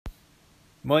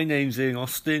My name's Ian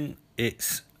Austin.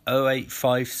 It's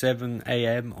 08:57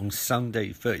 AM on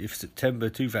Sunday, 30th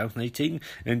September 2018,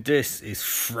 and this is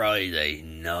Friday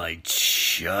Night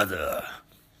Shudder.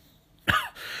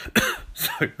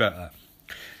 Sorry about that.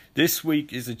 This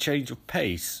week is a change of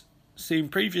pace. See, in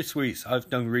previous weeks I've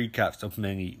done recaps of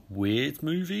many weird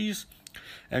movies,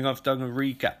 and I've done a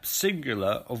recap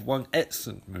singular of one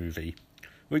excellent movie.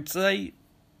 But today,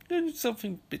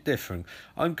 something a bit different.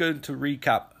 I'm going to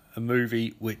recap a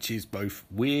movie which is both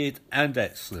weird and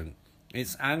excellent.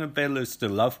 It's Annabella's The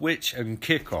Love Witch, and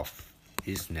kickoff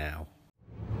is now.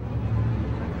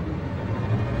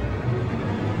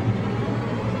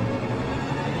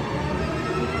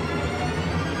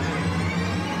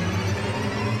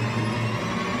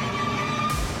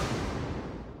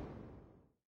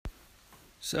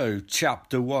 So,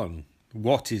 Chapter 1.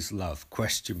 What is love? ?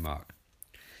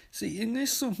 See, in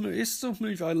this sort of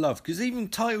movie I love, because even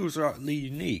titles are utterly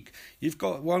unique. You've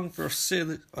got one for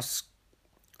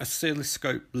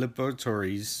oscilloscope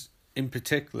laboratories in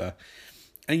particular,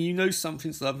 and you know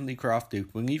something's lovingly crafted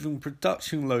when even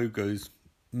production logos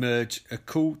merge a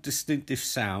cool, distinctive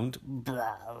sound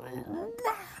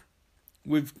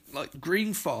with like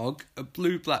green fog, a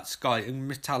blue-black sky, and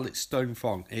metallic stone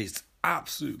font. It's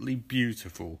absolutely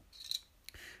beautiful.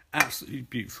 Absolutely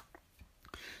beautiful.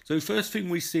 So first thing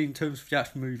we see in terms of the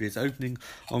actual movie is opening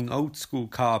on an old school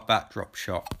car backdrop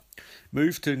shot.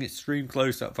 Move to an extreme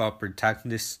close-up of our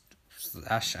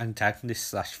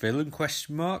protagonist/antagonist/villain ?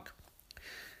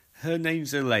 Her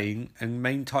name's Elaine, and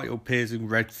main title appears in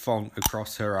red font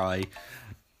across her eye.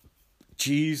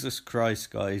 Jesus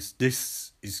Christ, guys,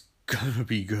 this is gonna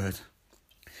be good.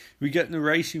 We get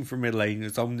narration from Elaine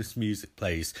as ominous music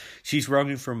plays. She's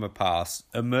running from her past,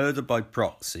 a murder by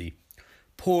proxy.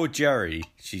 Poor Jerry,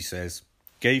 she says,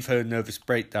 gave her a nervous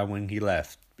breakdown when he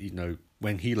left.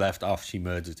 When he left after she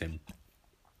murdered him.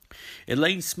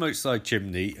 Elaine smokes side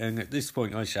chimney, and at this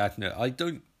point I should admit,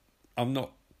 I'm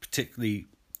not particularly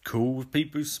cool with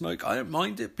people who smoke. I don't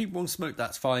mind it. People want to smoke,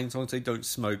 that's fine, as long as they don't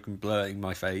smoke and blur it in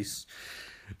my face.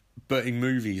 But in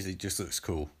movies, it just looks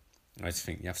cool. I just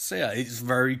think you have to say that. It's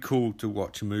very cool to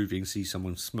watch a movie and see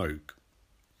someone smoke.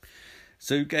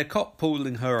 So you get a cop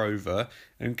pulling her over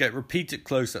and get repeated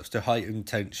close-ups to heighten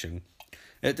tension.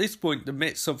 At this point, the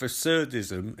mix of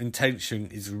absurdism and tension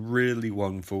is really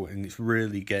wonderful, and it's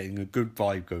really getting a good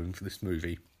vibe going for this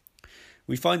movie.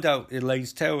 We find out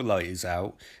Elaine's tail light is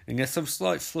out, and there's some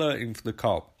slight flirting for the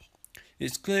cop.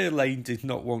 It's clear Elaine did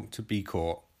not want to be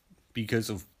caught,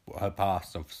 because of her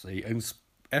past, obviously, and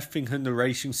everything her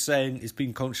narration's saying is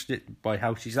being contradicted by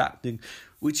how she's acting,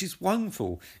 which is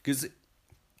wonderful, because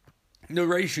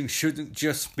narration shouldn't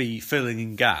just be filling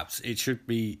in gaps. It should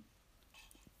be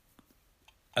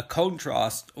a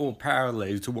contrast or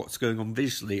parallel to what's going on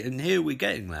visually, and here we're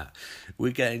getting that.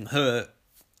 We're getting her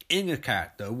inner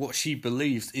character, what she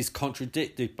believes, is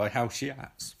contradicted by how she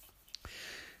acts.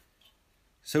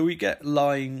 So we get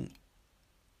line,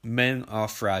 men are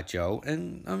fragile,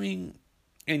 and I mean,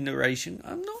 in narration,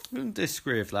 I'm not going to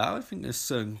disagree with that. I think there's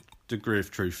some degree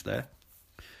of truth there.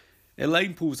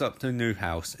 Elaine pulls up to a new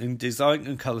house, and design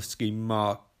and colour scheme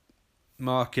mark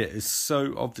it as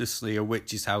so obviously a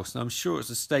witch's house, and I'm sure it's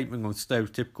a statement on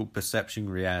stereotypical perception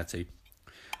reality.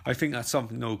 I think that's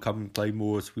something that will come and play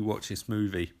more as we watch this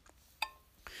movie.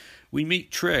 We meet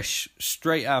Trish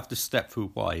straight after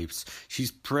Stepford Wives.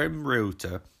 She's prim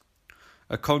realtor,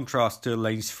 a contrast to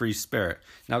Elaine's free spirit.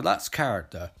 Now that's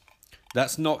character.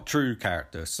 That's not true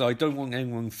character, so I don't want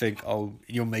anyone to think,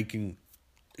 you're making...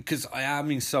 Because I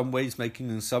am in some ways making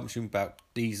an assumption about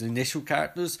these initial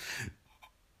characters,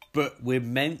 but we're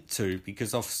meant to,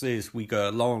 because obviously as we go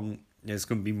along, there's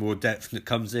going to be more depth that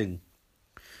comes in.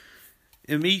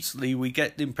 Immediately, we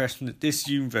get the impression that this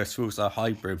universe feels a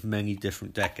hybrid of many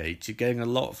different decades. You're getting a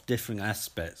lot of different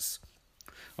aspects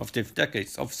of different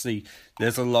decades. Obviously,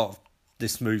 there's a lot of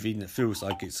this movie that feels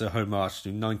like it's a homage to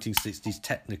 1960s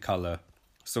Technicolor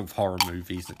sort of horror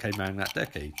movies that came out in that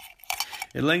decade.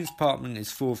 Elaine's apartment is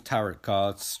full of tarot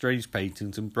cards, strange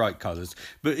paintings and bright colours,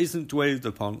 but isn't dwelled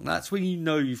upon. That's when you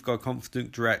know you've got a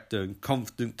confident director and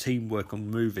confident teamwork on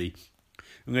the movie.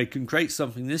 And they can create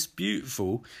something this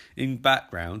beautiful in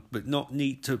background, but not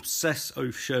need to obsess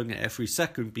over showing it every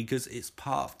second, because it's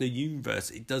part of the universe.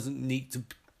 It doesn't need to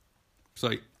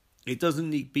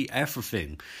be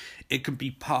everything. It can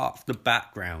be part of the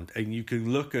background, and you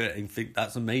can look at it and think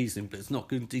that's amazing, but it's not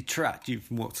going to detract you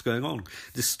from what's going on.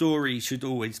 The story should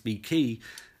always be key.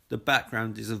 The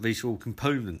background is a visual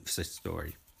component for this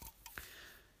story.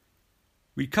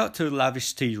 We cut to a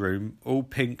lavish tea room, all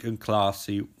pink and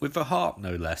classy, with a harp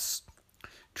no less.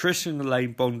 Trish and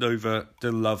Elaine bond over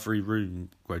the lovely room,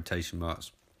 quotation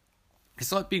marks.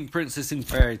 It's like being princess in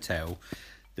fairy tale,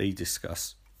 they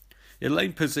discuss.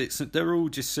 Elaine posits that they're all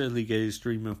just silly girls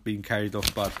dreaming of being carried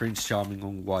off by Prince Charming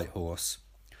on a white horse.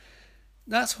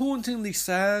 That's hauntingly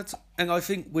sad, and I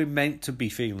think we're meant to be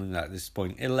feeling that at this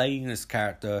point. Elaine as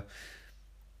character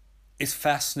is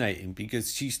fascinating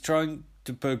because she's trying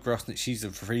to put across that she's a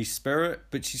free spirit,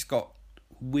 but she's got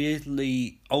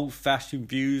weirdly old-fashioned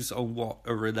views on what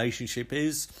a relationship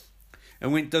is,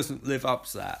 and when it doesn't live up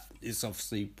to that, it's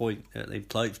obviously a point that they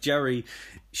play. If Jerry,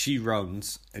 she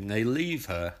runs, and they leave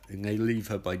her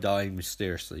by dying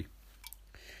mysteriously.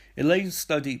 Elaine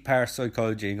studied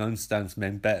parapsychology and understands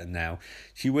men better now.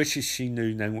 She wishes she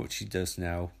knew then what she does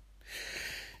now.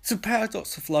 It's a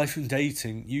paradox of life and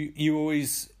dating. You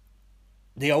always,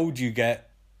 the older you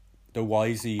get, the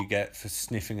wiser you get for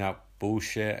sniffing out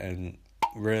bullshit and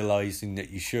realising that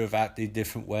you should have acted a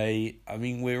different way. I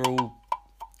mean, we're all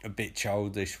a bit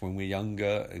childish when we're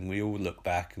younger, and we all look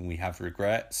back and we have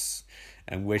regrets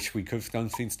and wish we could have done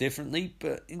things differently,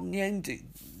 but in the end,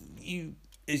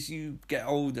 as you get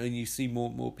older and you see more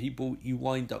and more people, you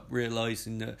wind up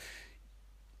realising that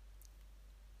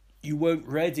you weren't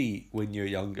ready when you're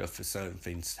younger for certain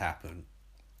things to happen.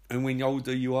 And when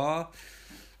older you are,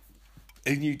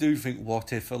 and you do think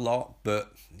what if a lot,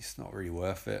 but it's not really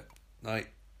worth it.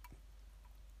 Like,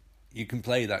 you can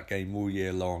play that game all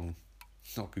year long.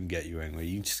 It's not going to get you anywhere.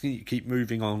 You just need to keep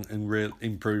moving on and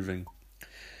improving.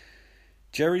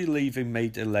 Jerry leaving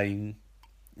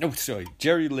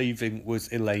was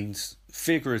Elaine's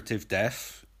figurative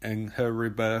death, and her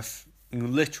rebirth,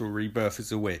 and literal rebirth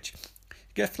as a witch.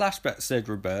 You get flashback to said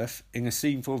rebirth in a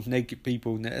scene full of naked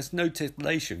people, and there's no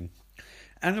titillation.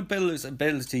 Annabella's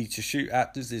ability to shoot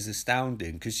actors is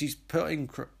astounding, because she's putting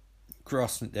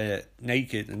across that they're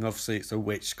naked, and obviously it's a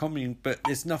witch coming, but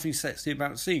there's nothing sexy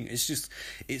about seeing.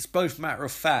 It's both matter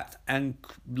of fact and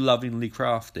lovingly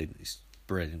crafted. It's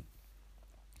brilliant.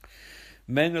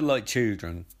 Men are like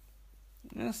children.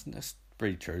 That's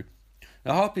pretty true.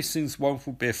 The Harpist sings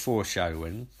Wonderful Bit of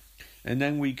foreshadowing, and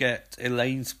then we get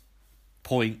Elaine's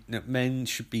point that men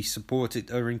should be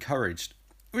supported or encouraged.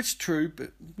 Which is true,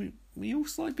 but we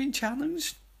also like being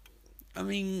challenged. I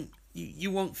mean,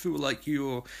 you won't feel like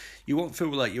your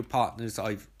partner's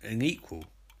an equal.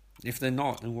 If they're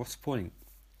not, then what's the point?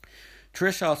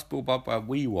 Trish asked Bob what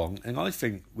we want, and I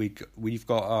think we've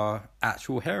got our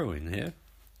actual heroine here.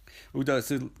 Although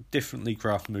it's a differently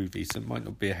crafted movie, so it might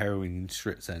not be a heroine in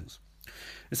strict sense.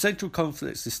 The central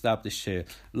conflict's established here.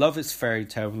 Love is fairy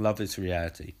tale and love is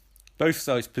reality. Both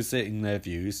sides presenting their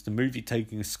views, the movie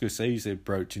taking a Scorsese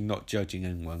approach and not judging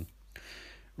anyone.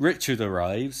 Richard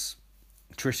arrives,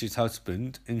 Trish's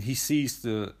husband, and he sees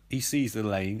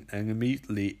Elaine, and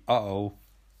immediately,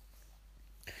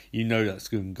 you know that's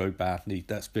going to go badly.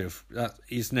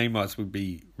 His name would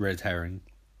be Red Herring.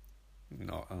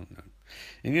 No, I don't know.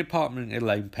 In the apartment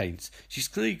Elaine paints. She's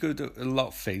clearly good at a lot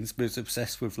of things, but is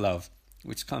obsessed with love,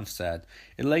 which is kind of sad.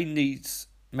 Elaine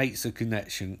makes a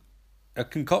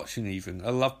concoction even,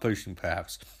 a love potion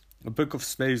perhaps. A book of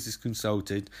spells is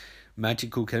consulted,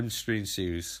 magical chemistry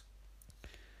ensues.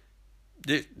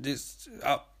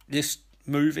 This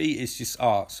movie is just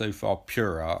art so far,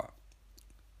 pure art.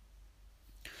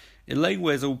 Elaine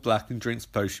wears all black and drinks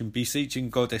potion, beseeching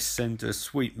goddess send a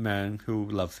sweet man who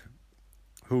will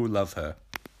love her,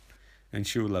 and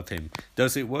she'll love him.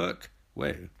 Does it work?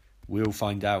 Well, we'll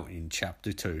find out in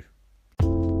chapter 2.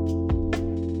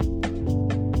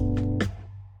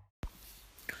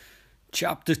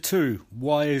 Chapter 2.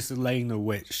 Why is Elaine a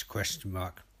witch? ?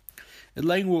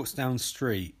 Elaine walks down the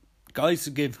street. Guys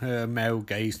are giving her a male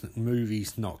gaze that the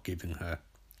movie's not giving her.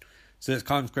 So it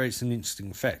kind of creates an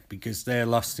interesting effect, because they're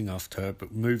lusting after her, but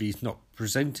the movie's not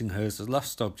presenting her as a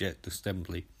lust object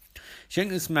ostensibly. She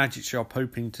enters a magic shop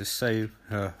hoping to save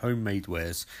her homemade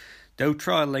wares. They'll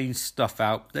try Elaine's stuff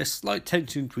out. There's slight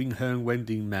tension between her and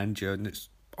Wendy and manager, and it's,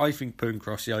 I think, putting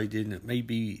across the idea that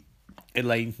maybe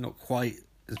Elaine's not quite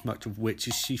as much of a witch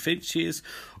as she thinks she is,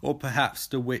 or perhaps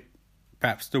the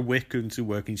Wiccans who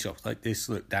work in shops like this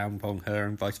look down upon her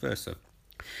and vice versa.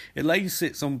 Elaine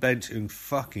sits on bench and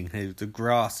fucking hell, the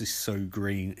grass is so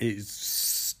green. It is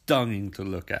stunning to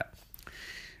look at.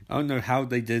 I don't know how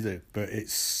they did it, but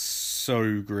it's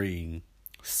so green,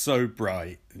 so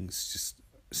bright, and it's just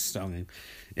stunning.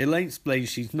 Elaine explains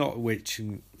she's not a witch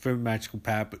and for a magical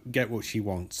power, but get what she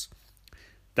wants.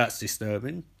 That's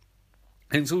disturbing.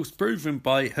 And it's all proven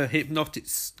by her hypnotic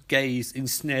gaze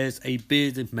ensnares a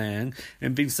bearded man,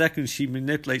 and within seconds she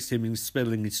manipulates him into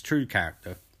spilling his true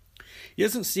character. He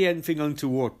doesn't see anything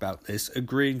untoward about this,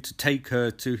 agreeing to take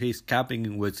her to his cabin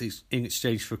in woods in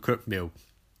exchange for cooked meal.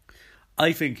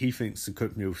 I think he thinks the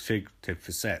cook meal is figurative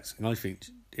for sex, and I think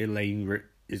Elaine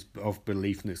is of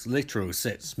belief that it's literal.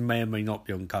 Sex may or may not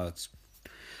be on cards.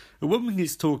 A woman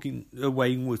is talking,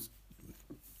 Wayne was...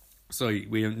 Sorry,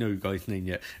 we don't know the guy's name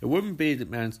yet. A woman bearded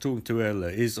man's talking to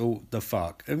Erla is all the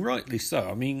fuck, and rightly so.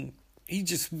 I mean, he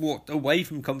just walked away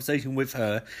from conversation with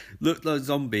her, looked like a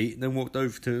zombie, and then walked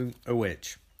over to a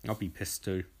witch. I'd be pissed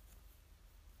too.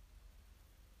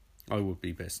 I would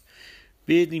be pissed.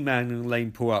 Beardy man and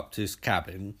Elaine pull up to his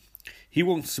cabin. He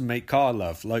wants to make car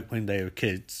love, like when they were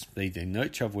kids. They didn't know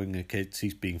each other when they were kids.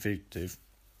 He's being figurative.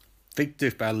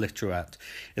 Figurative by a literal act.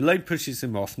 Elaine pushes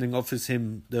him off and then offers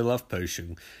him the love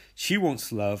potion. She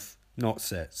wants love, not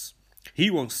sex. He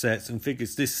wants sex and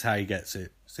figures this is how he gets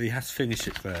it. So he has to finish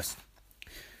it first.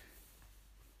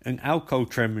 An alcohol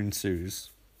tremor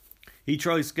ensues. He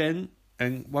tries again,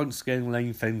 and once again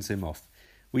Elaine fends him off.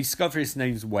 We discover his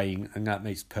name's Wayne, and that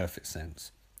makes perfect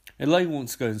sense. Elaine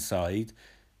wants to go inside,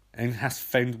 and has to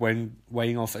fend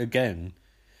Wayne off again,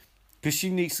 because she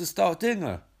needs to start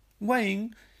dinner.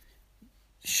 Wayne,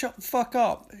 shut the fuck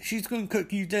up. She's going to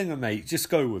cook you dinner, mate. Just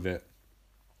go with it.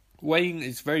 Wayne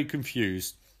is very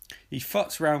confused. He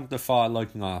fucks around the fire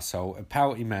like an arsehole, a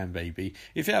pouty man baby.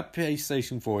 If he had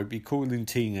PlayStation 4, he'd be calling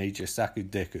teenager sack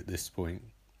of dick at this point.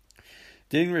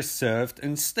 Dinner is served,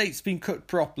 and steak's been cooked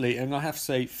properly, and I have to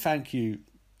say thank you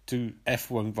to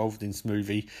everyone involved in this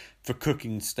movie for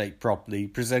cooking steak properly,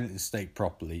 presenting steak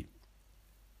properly.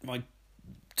 My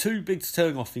two big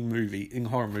turn-offing in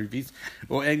horror movies,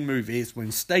 or any movies,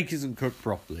 when steak isn't cooked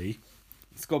properly.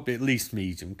 It's got to be at least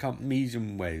medium.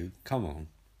 Medium well, come on.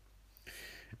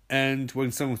 And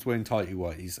when someone's wearing tighty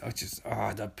whities,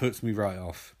 that puts me right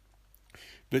off.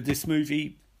 But this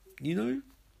movie,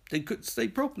 they cooked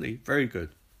steak properly. Very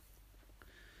good.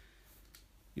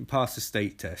 You pass the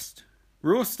steak test.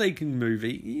 Raw steak in the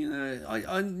movie,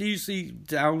 I'm usually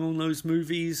down on those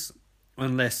movies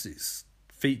unless it's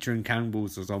featuring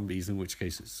cannibals or zombies, in which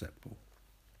case it's acceptable.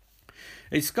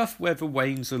 They scuff whether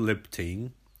Wayne's a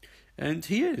libertine, and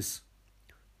he is.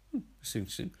 That's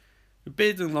interesting. The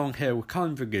beard and long hair were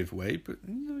kind of a giveaway, but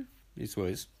it's what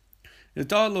it is. The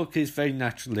dialogue is very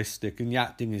naturalistic, and the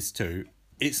acting is too.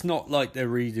 It's not like they're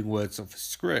reading words off a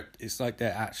script. It's like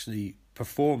they're actually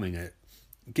performing it.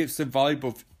 It gives the vibe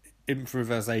of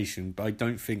improvisation, but I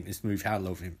don't think this movie had a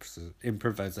lot of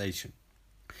improvisation.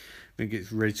 I think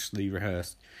it's richly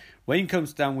rehearsed. Wayne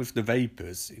comes down with the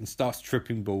vapours and starts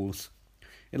tripping balls.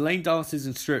 Elaine dances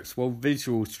and strips while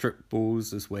visual strip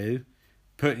balls as well,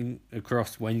 putting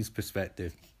across Wayne's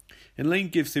perspective. Elaine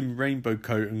gives him rainbow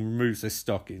coat and removes his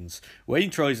stockings. Wayne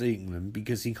tries eating them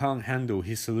because he can't handle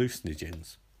his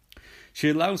hallucinogens. She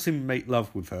allows him to make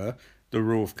love with her, the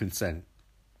law of consent.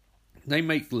 They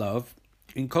make love.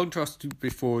 In contrast to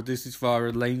before, this is via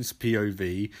Elaine's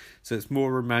POV, so it's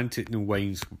more romantic than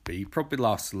Wayne's would be. Probably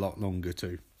lasts a lot longer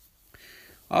too.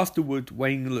 Afterward,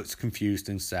 Wayne looks confused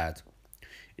and sad.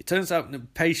 It turns out that the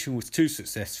patient was too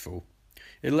successful.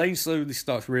 Elaine slowly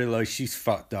starts to realise she's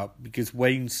fucked up because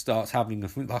Wayne starts having a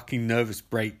fucking nervous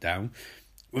breakdown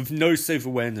with no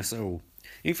self-awareness at all.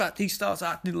 In fact, he starts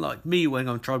acting like me when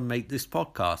I'm trying to make this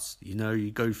podcast.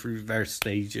 You go through various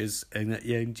stages and at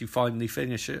the end you finally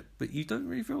finish it, but you don't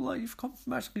really feel like you've come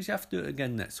from match because you have to do it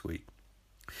again next week.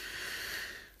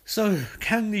 So,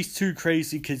 can these two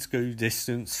crazy kids go the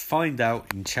distance? Find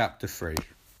out in Chapter 3.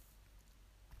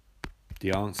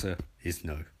 The answer is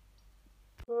no.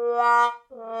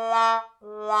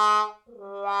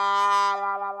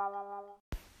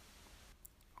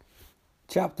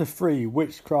 Chapter 3,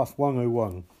 Witchcraft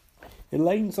 101.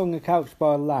 Elaine's on the couch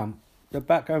by a lamp, the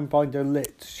background behind her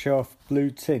lit to show off blue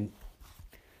tint.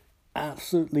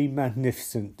 Absolutely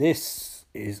magnificent. This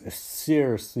is a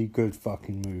seriously good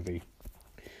fucking movie.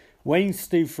 Wayne's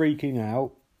still freaking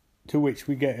out, to which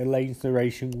we get Elaine's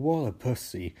narration, what a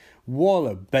pussy,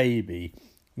 what a baby.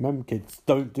 Remember kids,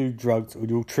 don't do drugs or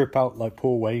you'll trip out like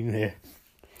poor Wayne here.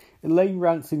 Elaine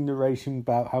rants in narration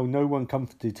about how no one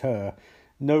comforted her,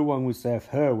 no one was there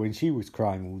for her when she was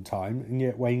crying all the time, and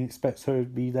yet Wayne expects her to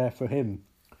be there for him.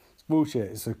 It's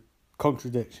bullshit, it's a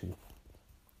contradiction.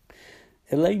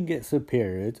 Elaine gets her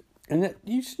period, and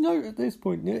you should note at this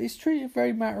point, it's treated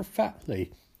very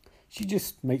matter-of-factly. She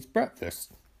just makes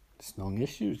breakfast. It's not an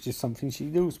issue, it's just something she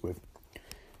deals with.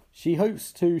 She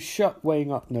hopes to shut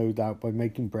Wayne up, no doubt, by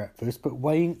making breakfast, but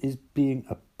Wayne is being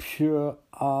a pure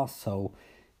arsehole,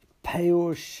 pale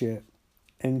as shit,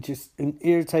 and just an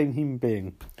irritating human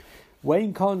being.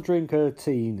 Wayne can't drink her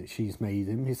tea that she's made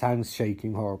him, his hands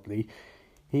shaking horribly.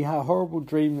 He had a horrible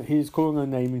dream that he is calling her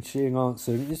name and she didn't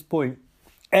answer, and at this point,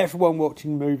 everyone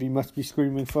watching the movie must be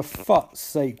screaming, for fuck's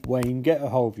sake, Wayne, get a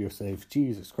hold of yourself,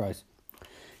 Jesus Christ.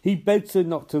 He begs her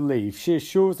not to leave. She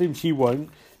assures him she won't.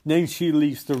 Then she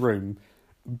leaves the room.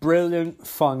 Brilliant,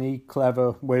 funny,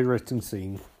 clever, well-written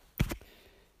scene.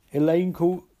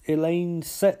 Elaine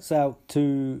sets out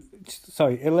her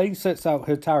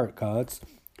tarot cards.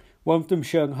 One of them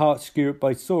showing hearts skewered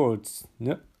by swords.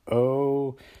 Yep.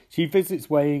 Oh. She visits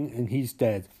Wayne and he's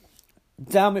dead.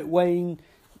 Damn it, Wayne.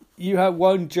 You had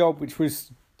one job, which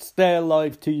was stay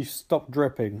alive till you stop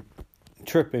tripping,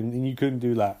 and you couldn't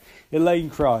do that. Elaine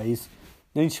cries.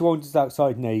 Then she wanders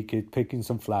outside naked, picking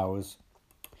some flowers.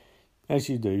 As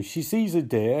you do. She sees a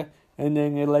deer, and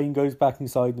then Elaine goes back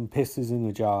inside and pisses in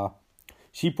a jar.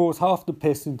 She pours half the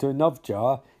piss into another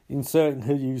jar, inserting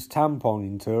her used tampon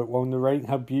into it, while narrating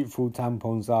how beautiful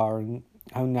tampons are and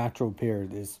how natural a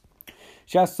period is.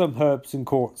 She has some herbs and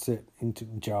quarts it into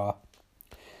the jar.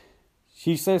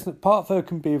 She says that part of her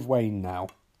can be of Wayne now.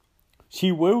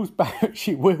 She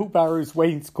wheelbarrows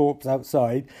Wayne's corpse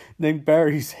outside, then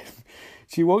buries him.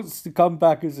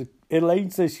 Elaine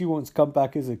says she wants to come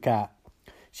back as a cat.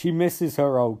 She misses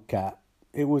her old cat.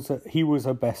 He was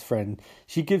her best friend.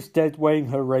 She gives dead Wayne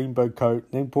her rainbow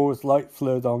coat, then pours light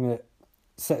fluid on it,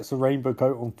 sets the rainbow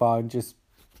coat on fire and just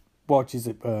watches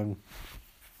it burn.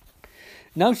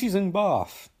 Now she's in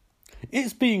Bath.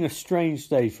 It's been a strange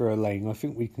day for Elaine, I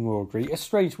think we can all agree. A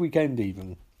strange weekend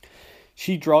even.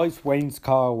 She drives Wayne's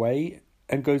car away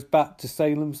and goes back to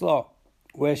Salem's Lot,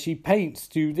 where she paints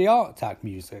to the Art Attack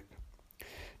music.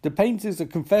 The paint is a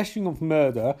confession of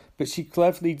murder, but she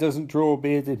cleverly doesn't draw a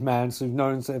bearded man, so no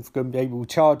one's ever going to be able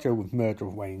to charge her with murder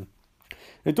of Wayne.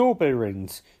 The doorbell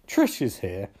rings. Trish is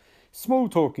here. Small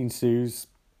talk ensues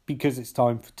because it's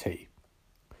time for tea.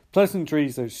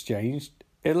 Pleasantries are exchanged.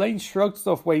 Elaine shrugs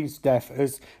off Wayne's death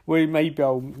as, well, maybe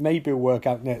it'll work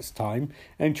out next time,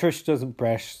 and Trish doesn't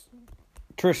press,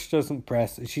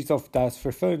 and she's off to ask for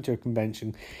a furniture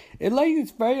convention. Elaine is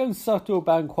very unsubtle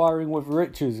about inquiring whether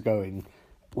Richard is going.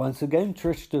 Once again,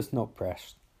 Trish does not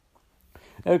press.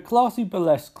 At a classy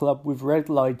burlesque club with red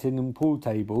lighting and pool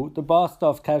table, the bar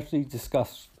staff casually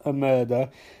discuss a murder,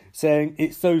 saying,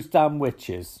 "It's those damn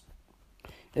witches."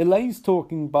 Elaine's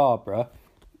talking Barbara,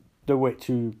 the witch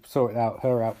who sorted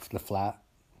her out for the flat,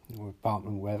 or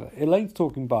apartment, whatever. Elaine's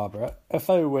talking Barbara, a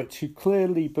fellow witch who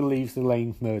clearly believes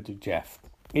Elaine murdered Jeff,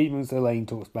 even as Elaine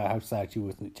talks about how sad she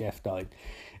was that Jeff died.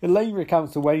 Elaine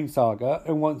recounts the Wayne saga,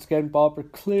 and once again Barbara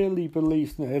clearly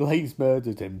believes that Elaine's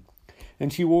murdered him,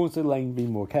 and she warns Elaine to be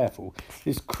more careful.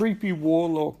 This creepy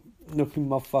warlock-looking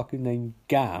motherfucker named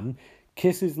Gam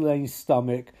kisses Elaine's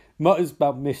stomach, mutters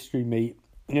about mystery meat,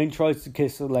 and then tries to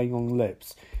kiss Elaine on the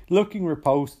lips. Looking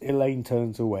repulsed, Elaine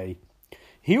turns away.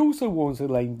 He also warns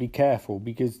Elaine to be careful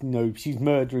because, she's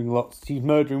murdering more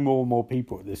and more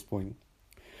people at this point.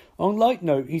 On a light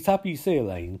note, he's happy to see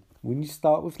Elaine. When you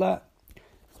start with that,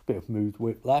 it's a bit of mood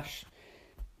whiplash.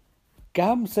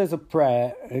 Gam says a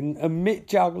prayer, and a Mick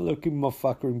Jagger-looking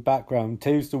motherfucker in background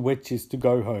tells the witches to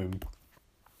go home.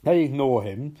 They ignore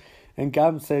him, and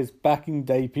Gam says, back in the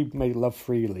day, people made love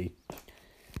freely.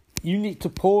 You need to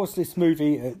pause this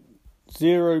movie at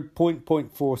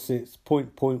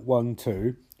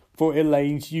 0.46.12 for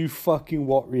Elaine's "you fucking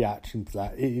what" reaction to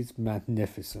that. It is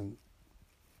magnificent.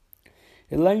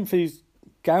 Gam feeds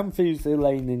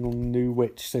Elaine in on the new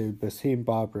witch syllabus he and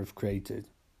Barbara have created.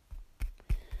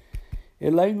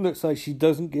 Elaine looks like she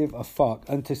doesn't give a fuck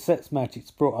until sex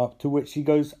magic's brought up, to which she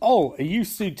goes, "Oh, are you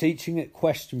still teaching it?" ?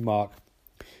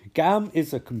 Gam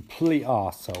is a complete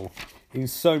arsehole in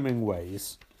so many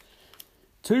ways.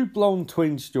 Two blonde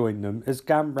twins join them as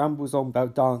Gam rambles on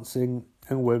about dancing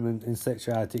and women and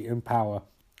sexuality and power.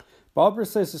 Barbara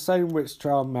says the same witch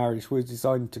trial marriage was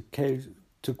designed to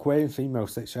queer and female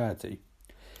sexuality.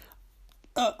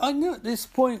 I know at this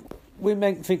point we're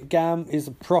meant to think Gam is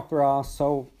a proper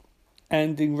arsehole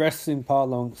and in wrestling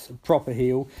parlance a proper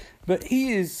heel, but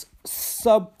he is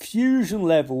subfusion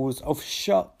levels of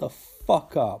shut the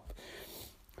fuck up.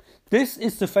 This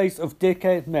is the face of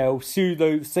dickhead male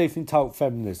pseudo safe entitled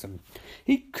feminism.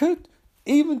 He could,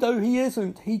 even though he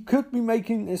isn't, he could be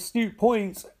making astute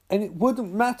points and it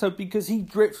wouldn't matter because he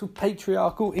drips with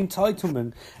patriarchal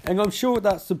entitlement. And I'm sure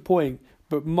that's the point.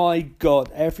 But my God,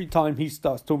 every time he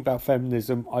starts talking about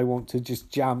feminism, I want to just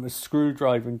jam a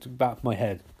screwdriver into the back of my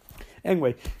head.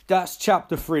 Anyway, that's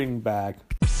chapter 3 in bag.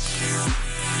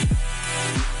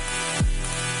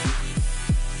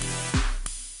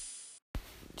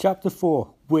 Chapter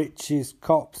 4, Witches,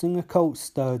 Cops and Occult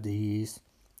Studies.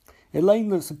 Elaine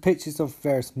looks at pictures of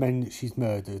various men that she's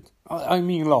murdered.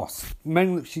 Lost.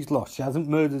 Men that she's lost. She hasn't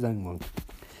murdered anyone.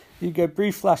 You get a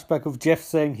brief flashback of Jeff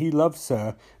saying he loves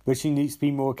her, but she needs to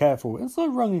be more careful. It's a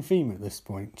running theme at this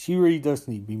point. She really does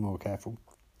need to be more careful.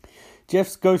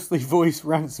 Jeff's ghostly voice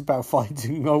rants about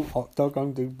fighting an old hot dog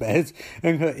under bed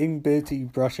and her inability to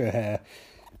brush her hair.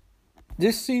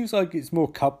 This seems like it's more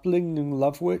coupling than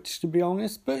Love Witch, to be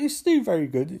honest, but it's still very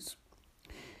good.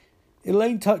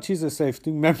 Elaine touches herself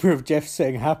to remember of Jeff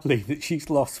saying happily that she's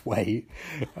lost weight,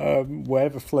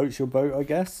 wherever floats your boat, I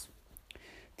guess.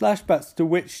 Flashbacks to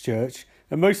Witch Church,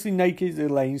 a mostly naked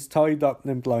Elaine's tied up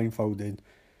and blindfolded.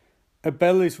 A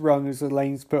bell is rung as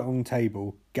Elaine's put on the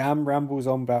table. Gam rambles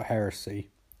on about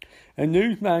heresy. A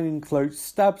nude man in clothes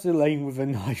stabs Elaine with a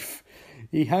knife.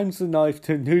 He hands the knife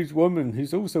to a nude woman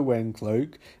who's also wearing a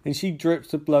cloak, and she drips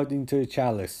the blood into a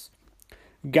chalice.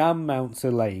 Gam mounts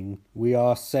Elaine. We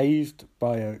are saved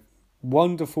by a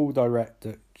wonderful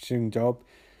direction job.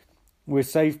 We're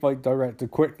saved by the director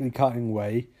quickly cutting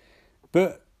away.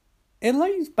 But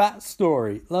Elaine's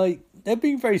backstory, they're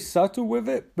being very subtle with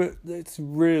it, but it's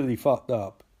really fucked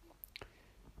up.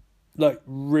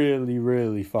 Really,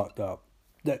 really fucked up.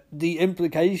 The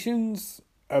implications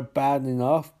are bad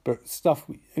enough, but stuff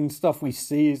we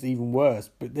see is even worse.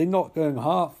 But they're not going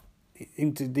half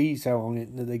into detail on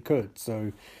it that they could,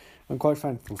 so I'm quite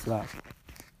thankful for that.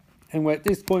 Anyway, at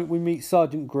this point we meet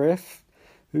Sergeant Griff,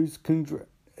 who's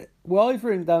I've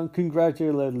written down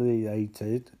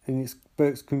congratulated, and it's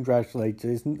Burke's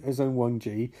congratulated his own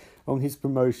 1G on his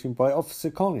promotion by Officer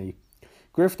Connie.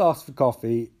 Griff asks for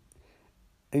coffee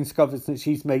and discovers that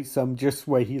she's made some just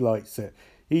the way he likes it.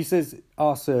 He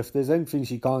asks her if there's anything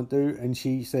she can't do, and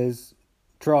she says,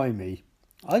 try me.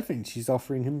 I think she's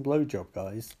offering him a blowjob,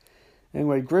 guys.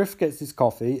 Anyway, Griff gets his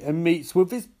coffee and meets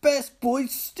with his best boy,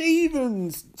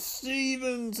 Stevens.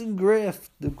 Stevens and Griff,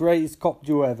 the greatest cop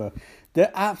duo ever.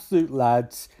 They're absolute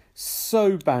lads,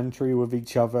 so bantery with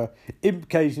each other.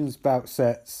 Implications about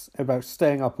sets, about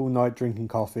staying up all night drinking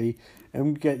coffee,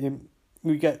 and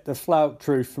we get the flat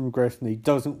truth from Griff, and he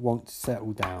doesn't want to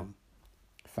settle down.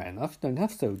 Fair enough, don't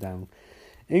have to settle down.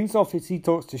 In his office, he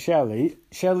talks to Shelley.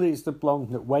 Shelley is the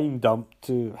blonde that Wayne dumped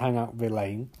to hang out with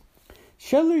Elaine.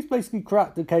 Shelley's basically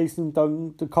cracked the case and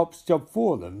done the cop's job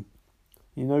for them.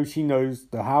 You know, she knows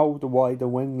the how, the why, the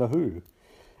when, the who.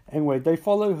 Anyway, they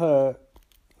follow her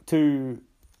to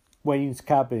Wayne's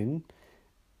cabin,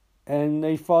 and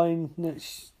they find that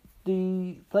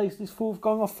the place is full of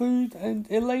gone off food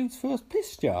and Elaine's first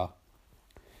piss jar.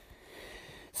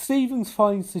 Stevens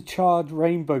finds the charred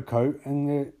rainbow coat and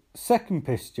the second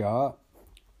piss jar,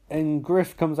 and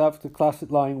Griff comes out with the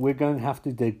classic line, "We're going to have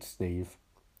to dig, Steve."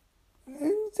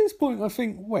 At this point, I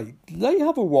think, wait, they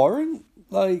have a warrant?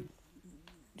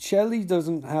 Shelley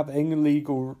doesn't have any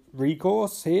legal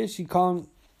recourse here. She can't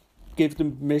give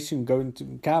them permission to go into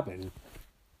the cabin.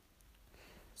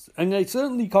 And they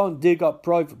certainly can't dig up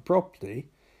private property.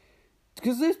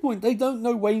 Because at this point, they don't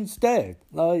know Wayne's dead.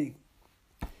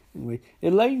 Anyway,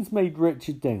 Elaine's made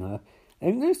Richard dinner.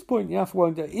 And at this point, you have to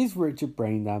wonder, is Richard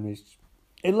brain damaged?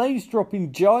 Elaine's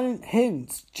dropping giant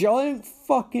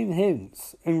fucking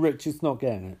hints, and Richard's not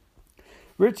getting it.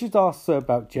 Richard asks her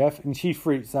about Jeff, and she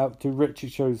freaks out till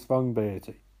Richard shows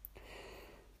vulnerability.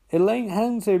 Elaine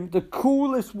hands him the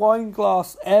coolest wine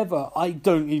glass ever. I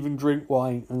don't even drink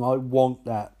wine, and I want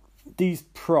that. These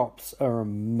props are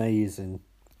amazing.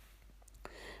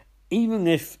 Even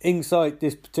if inside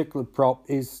this particular prop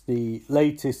is the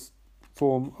latest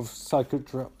form of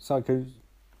psychotropic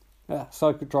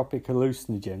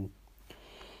hallucinogen.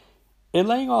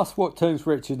 Elaine asks what turns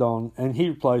Richard on, and he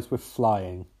replies with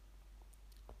flying.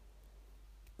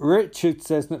 Richard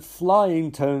says that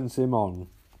flying turns him on.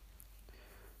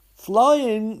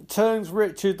 Flying turns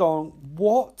Richard on.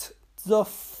 What the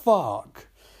fuck?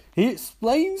 He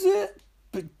explains it,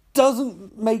 but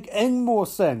doesn't make any more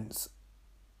sense.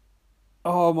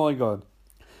 Oh my god.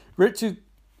 Richard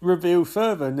revealed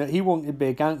further that he wanted to be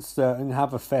a gangster and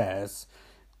have affairs.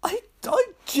 I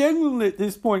genuinely, at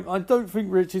this point, I don't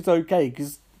think Richard's okay,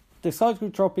 because the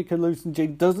psychotropic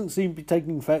hallucinogen doesn't seem to be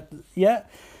taking effect yet,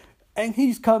 and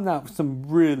he's come out with some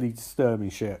really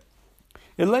disturbing shit.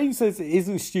 Elaine says it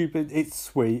isn't stupid, it's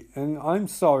sweet, and I'm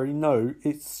sorry, no,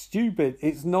 it's stupid,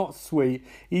 it's not sweet.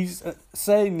 He's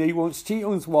saying that he wants to cheat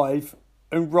on his wife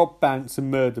and rob banks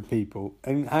and murder people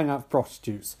and hang out with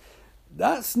prostitutes.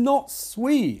 That's not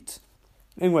sweet.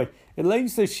 Anyway, Elaine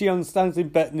says she understands him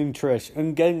better than Trish, and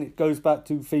again it goes back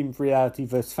to the theme of reality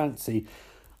versus fantasy.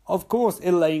 Of course,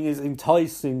 Elaine is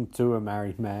enticing to a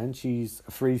married man. She's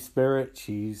a free spirit,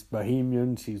 she's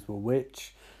bohemian, she's a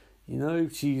witch. You know,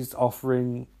 she's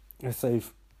offering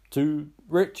herself to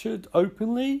Richard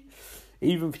openly,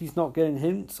 even if he's not getting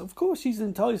hints. Of course she's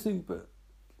enticing, but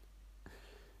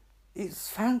it's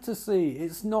fantasy,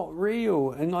 it's not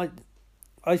real, and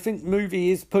I think the movie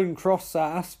is putting across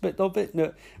that aspect of it,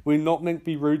 that we're not meant to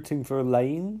be rooting for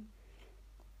Elaine.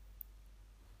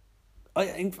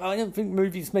 I don't think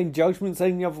movies make judgments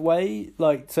any other way,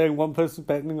 like saying one person's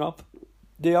better than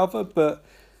the other, but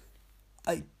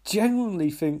I genuinely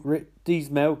think these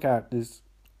male characters,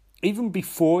 even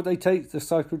before they take the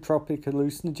psychotropic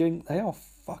hallucinogen, they are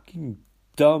fucking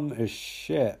dumb as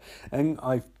shit. And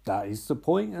that is the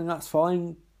point, and that's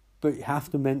fine, but you have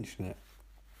to mention it.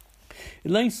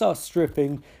 Elaine starts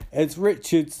stripping as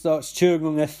Richard starts chewing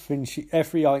on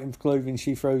every item of clothing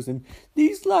she throws him.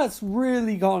 These lads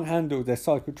really can't handle their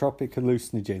psychotropic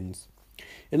hallucinogens.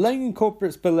 Elaine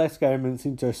incorporates burlesque elements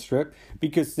into her strip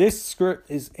because this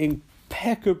script is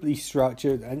impeccably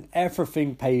structured and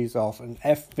everything pays off and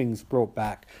everything's brought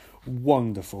back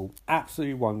wonderful.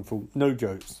 Absolutely wonderful. No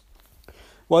jokes.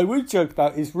 What I would joke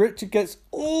about is Richard gets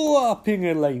all up in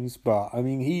Elaine's butt. I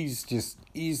mean, he's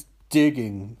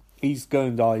digging. He's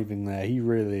going diving there. He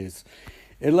really is.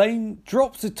 Elaine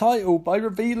drops the title by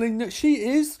revealing that she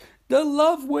is the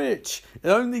Love Witch. It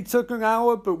only took an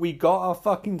hour, but we got our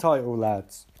fucking title,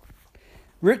 lads.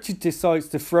 Richard decides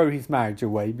to throw his marriage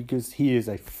away because he is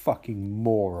a fucking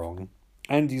moron.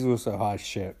 And he's also high as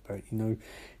shit. But, if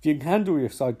you can handle your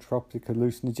psychotropic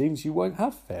hallucinogens, you won't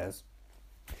have affairs.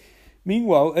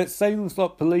 Meanwhile, at Salem's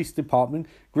Lot Police Department,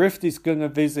 Grift is going to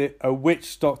visit a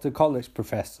witch doctor college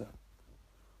professor.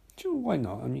 Sure, why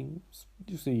not? I mean, it's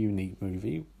just a unique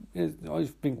movie. I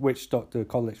think witch doctor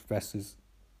college professors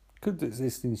could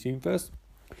exist in this universe.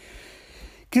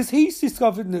 Because he's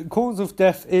discovered that cause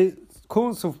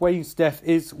of Wayne's death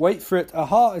is, wait for it, a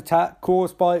heart attack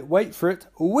caused by, wait for it,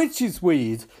 witch's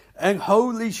weed. And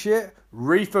holy shit,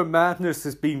 Reefer Madness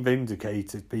has been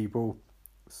vindicated, people.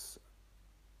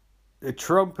 The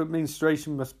Trump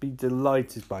administration must be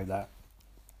delighted by that.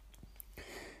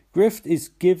 Grift is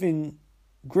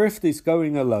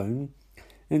going alone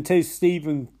and tells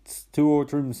Stephen to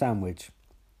order him a sandwich.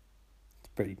 It's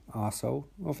pretty arsehole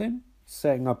of him,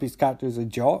 setting up his character as a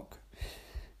jock.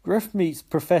 Griff meets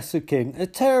Professor King, a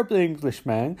terribly English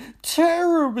man.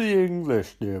 Terribly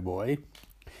English, dear boy.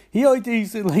 He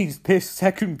IDs Elaine's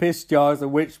second piss jar as a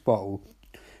witch bottle.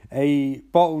 A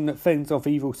bottle that fends off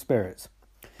evil spirits.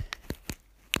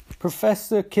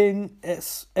 Professor King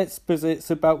exposits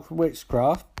about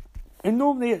witchcraft. And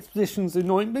normally exposition's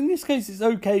annoying, but in this case it's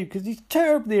okay because he's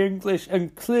terribly English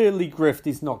and clearly Grift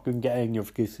is not going to get any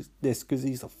of this because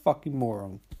he's a fucking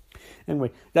moron.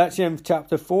 Anyway, that's the end of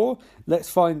chapter 4. Let's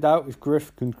find out if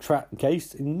Grift can crack the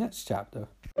case in the next chapter.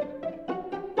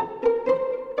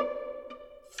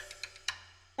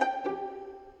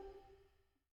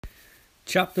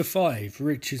 Chapter 5,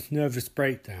 Richard's Nervous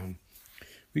Breakdown.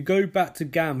 We go back to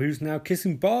Gam, who's now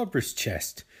kissing Barbara's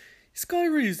chest. This guy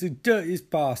really is the dirtiest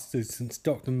bastard since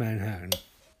Dr. Manhattan.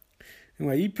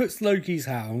 Anyway, he puts Loki's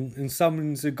hat on and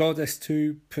summons a goddess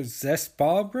to possess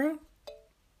Barbara?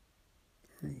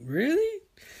 Really?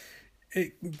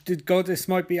 The goddess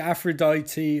might be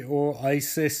Aphrodite or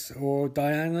Isis or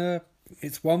Diana.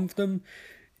 It's one of them.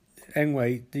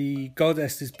 Anyway, the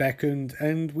goddess is beckoned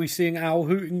and we see an owl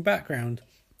hooting background.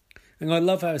 And I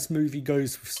love how this movie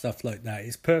goes with stuff like that.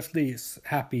 It's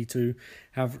happy to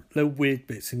have little weird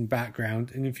bits in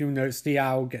background. And if you'll notice, the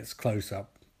owl gets close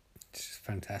up. It's just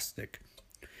fantastic.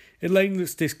 Elaine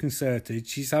looks disconcerted.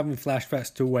 She's having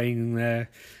flashbacks to Wayne and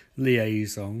their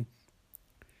liaison.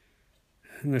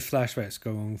 And the flashbacks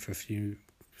go on for a few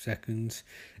seconds.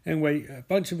 Anyway, a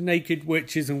bunch of naked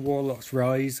witches and warlocks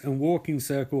rise and walk in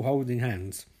circle holding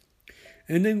hands.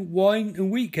 And then wine and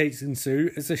wheat cakes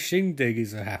ensue as the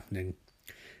shindiggers are happening.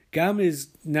 Gam is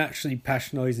naturally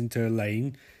patronising to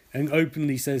Elaine and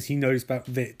openly says he knows about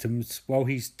victims while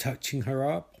he's touching her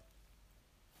up.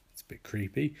 It's a bit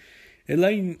creepy.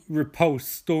 Elaine,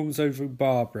 repulsed, storms over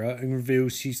Barbara and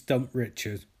reveals she's dumped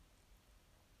Richard.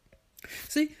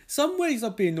 See, some ways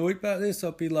I'd be annoyed about this.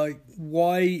 I'd be like,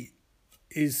 why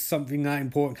is something that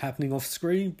important happening off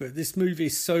screen? But this movie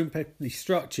is so impeccably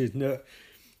structured that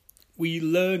we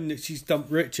learn that she's dumped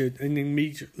Richard and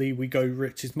immediately we go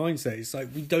Richard's mindset. It's like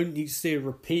we don't need to see a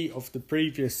repeat of the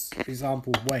previous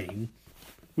example, Wayne.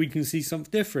 We can see something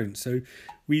different. So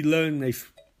we learn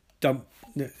that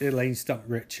Elaine's dumped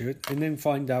Richard and then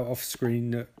find out off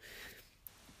screen that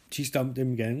she's dumped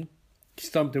him again.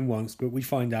 She's dumped him once, but we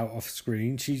find out off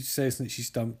screen. She says that she's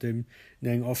dumped him, and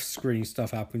then off screen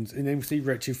stuff happens, and then we see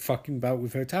Richard fucking about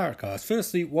with her tarot cards.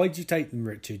 Firstly, why'd you take them,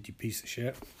 Richard, you piece of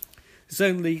shit?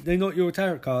 Secondly, they're not your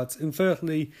tarot cards. And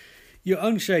thirdly, you're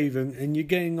unshaven and you're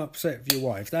getting upset with your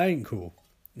wife. That ain't cool.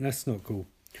 That's not cool.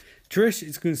 Trish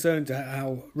is concerned at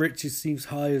how Richard seems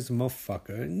high as a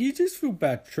motherfucker. And you just feel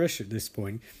bad for Trish at this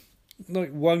point.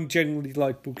 Like one genuinely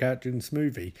likeable character in this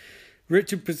movie.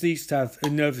 Richard proceeds to have a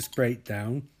nervous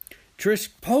breakdown. Trish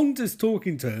ponders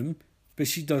talking to him. but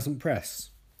she doesn't press.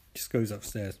 Just goes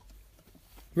upstairs.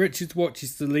 Richard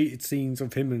watches deleted scenes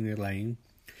of him and Elaine.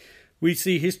 We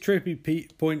see his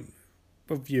trippy point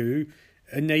of view,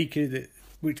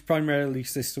 which primarily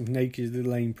consists of naked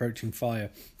Elaine approaching fire.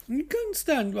 You can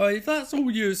understand, right? If that's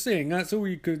all you were seeing, that's all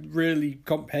you could really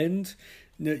comprehend,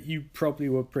 that you probably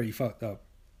were pretty fucked up.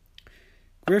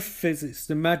 Griff visits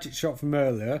the magic shop from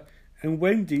earlier, and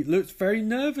Wendy looks very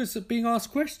nervous at being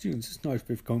asked questions. It's nice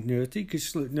bit of continuity, because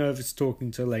she looked nervous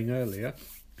talking to Elaine earlier.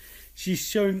 She's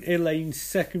shown Elaine's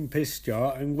second piss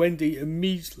jar, and Wendy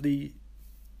immediately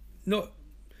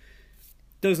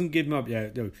doesn't give him up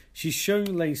yet. No, she's shown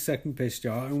Elaine's second piss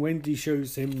jar, and Wendy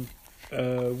shows him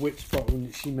which bottle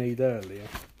that she made earlier.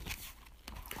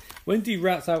 Wendy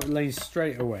rats out Elaine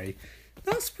straight away.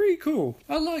 That's pretty cool.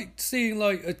 I like seeing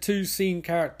like a two-scene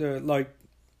character like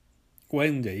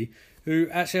Wendy, who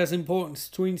actually has importance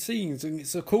between scenes, and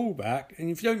it's a callback. And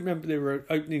if you don't remember the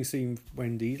opening scene with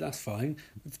Wendy, that's fine.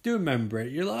 If you do remember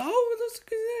it, you're like, oh, that's a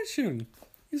connection.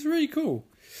 It's really cool.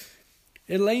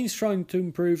 Elaine's trying to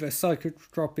improve her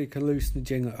psychotropic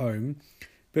hallucinogen at home,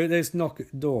 but there's a knock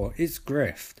at the door. It's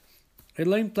Griff.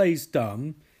 Elaine plays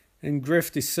dumb, and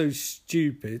Griff is so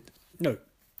stupid. No,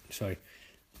 sorry,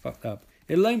 fucked up.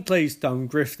 Elaine plays dumb,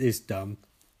 Griff is dumb.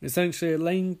 Essentially,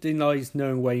 Elaine denies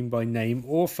knowing Wayne by name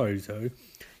or photo.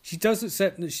 She does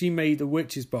accept that she made a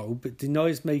witch's bottle, but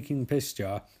denies making a piss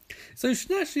jar. So she's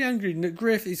naturally angry that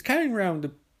Griff is carrying around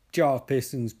a jar of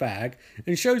piss in his bag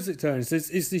and shows it to her and says,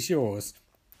 "Is this yours?"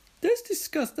 Let's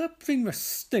discuss that thing must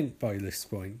stink by this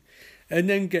point. And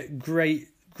then get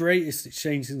greatest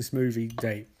exchange in this movie to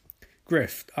date.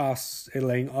 Griff asks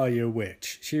Elaine, "Are you a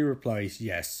witch?" She replies,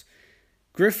 "Yes."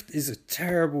 Griff is a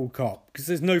terrible cop because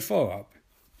there's no follow-up.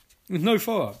 There's no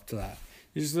follow-up to that.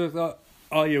 It's just like,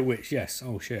 "Are you a witch?" "Yes."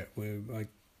 "Oh shit,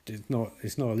 it's not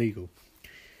illegal."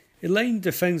 Elaine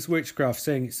defends witchcraft,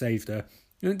 saying it saved her.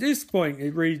 And at this point,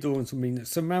 it really dawns on me that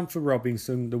Samantha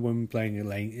Robinson, the woman playing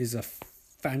Elaine, is a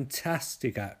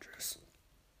fantastic actress.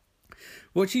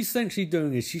 What she's essentially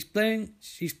doing is she's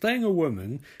playing a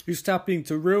woman who's tapping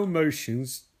into real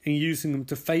emotions and using them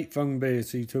to fake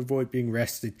vulnerability to avoid being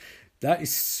arrested. That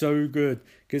is so good,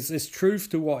 because there's truth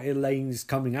to what Elaine is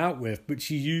coming out with, but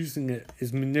she's using it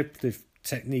as manipulative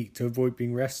technique to avoid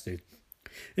being arrested.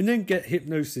 And then get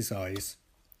hypnosis eyes.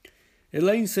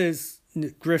 Elaine says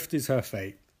Griff is her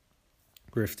fate.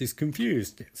 Griff is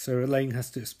confused, so Elaine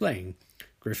has to explain.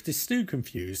 Griff is still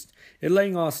confused.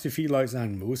 Elaine asks if he likes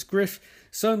animals. Griff,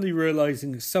 suddenly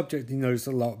realising the subject he knows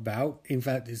a lot about, in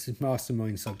fact it's his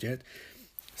mastermind subject,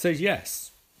 says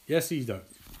yes. Yes, he does.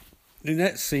 The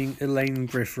next scene, Elaine and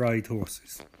Griff ride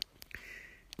horses.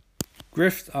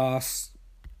 Griff asks,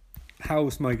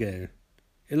 "How's my gear?"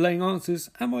 Elaine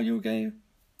answers, "Am I your gear?"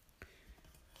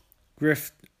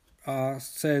 Griff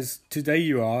says, "Today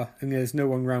you are, and there's no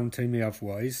one round telling me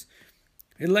otherwise."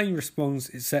 Elaine responds,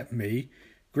 "Except me."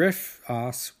 Griff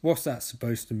asks, "What's that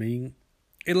supposed to mean?"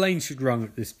 Elaine should run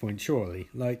at this point, surely.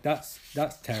 Like, that's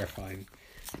terrifying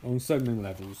on so many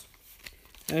levels.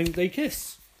 And they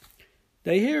kiss.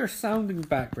 They hear a sound in the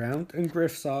background, and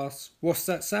Griff asks, "What's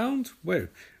that sound?" Well,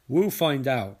 we'll find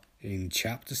out in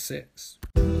Chapter 6.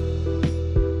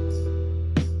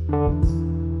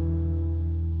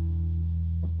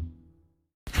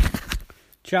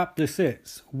 Chapter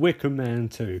 6, Wicker Man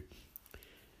 2.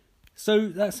 So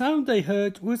that sound they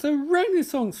heard was a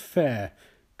Renaissance fair,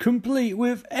 complete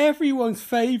with everyone's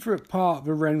favourite part of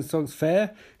a Renaissance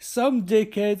fair, some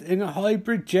dickhead in a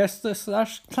hybrid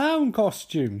jester/clown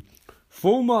costume.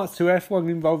 Full marks to everyone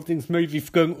involved in this movie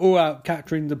for going all out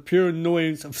capturing the pure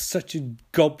annoyance of such a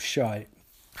gobshite.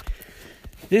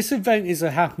 This event is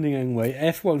happening anyway.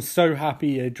 Everyone's so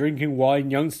happy, drinking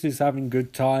wine, youngsters having a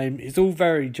good time. It's all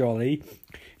very jolly.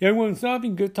 The only one's not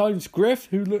having good times, Griff,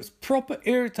 who looks proper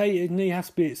irritated and he has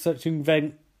to be at such an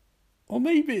event. Or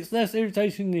maybe it's less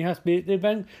irritation than he has to be at the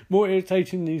event, more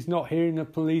irritation than he's not here in a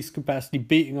police capacity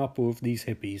beating up all of these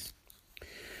hippies.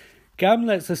 Gam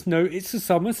lets us know it's the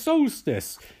summer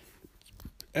solstice,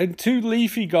 and two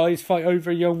leafy guys fight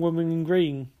over a young woman in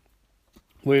green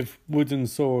with wooden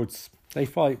swords. They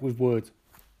fight with wood.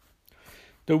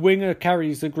 The winger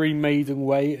carries the green maiden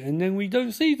away, and then we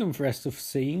don't see them for the rest of the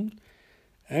scene.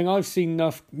 And I've seen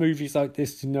enough movies like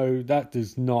this to know that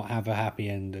does not have a happy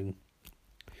ending.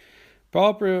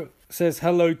 Barbara says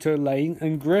hello to Elaine,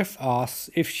 and Griff asks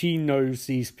if she knows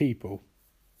these people.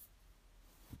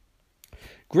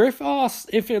 Griff asks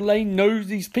if Elaine knows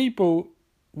these people,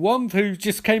 one who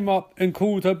just came up and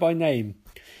called her by name.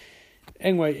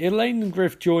 Anyway, Elaine and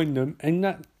Griff join them, and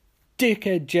that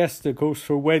dickhead jester calls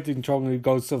for a wedding song of the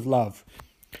gods of love.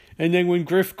 And then when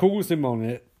Griff calls him on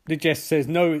it, the Jester says,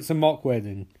 no, it's a mock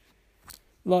wedding.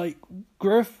 Like,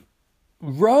 Griff,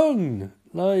 run.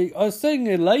 Like, I was saying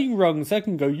Elaine rung a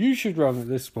second ago. You should run at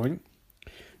this point.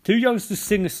 Two youngsters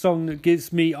sing a song that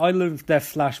gives me Island of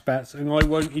Death flashbacks, and I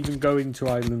won't even go into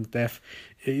Island of Death.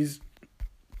 It is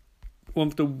one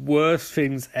of the worst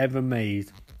things ever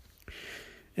made.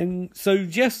 And so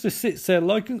Jester sits there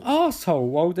like an arsehole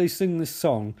while they sing this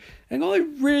song. And I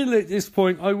really, at this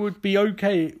point, I would be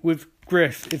okay with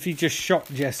Griff if he just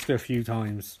shot Jester a few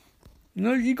times.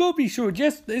 No, you gotta be sure.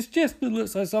 This Jester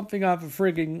looks like something out of a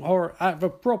frigging horror, out of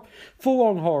a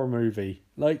full-on horror movie,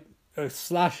 like a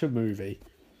slasher movie.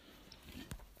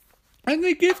 And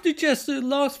they give the Jester the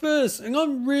last verse, and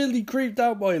I'm really creeped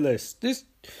out by this.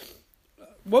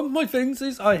 One of my things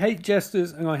is I hate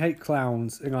jesters and I hate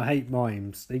clowns and I hate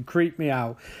mimes. They creep me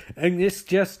out, and this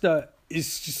Jester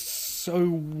is just so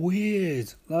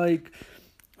weird. Like,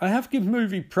 I have to give the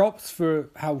movie props for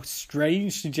how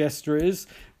strange the Jester is,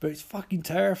 but it's fucking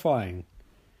terrifying.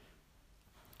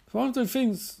 It's one of the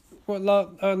things what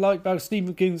I like about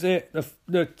Stephen King's It,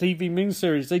 the TV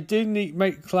miniseries. They didn't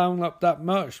make clown up that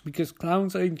much because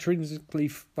clowns are intrinsically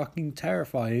fucking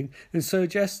terrifying, and so are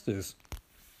jesters.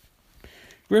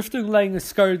 Griff and Elaine are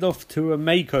scurried off to a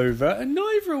makeover, and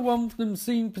neither one of them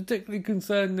seem particularly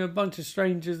concerned that a bunch of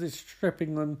strangers is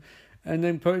stripping them and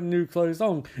then putting new clothes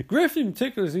on. Griff in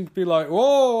particular seems to be like,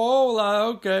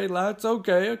 okay, lads,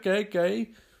 okay.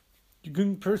 You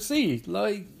can proceed.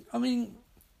 Like, I mean,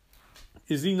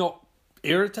 is he not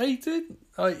irritated?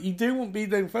 Like, he didn't want to be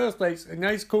there in the first place, and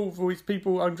now he's cool for his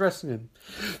people undressing him.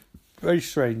 Very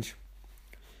strange.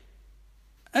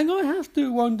 And I have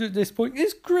to wonder at this point,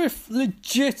 is Griff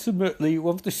legitimately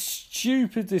one of the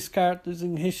stupidest characters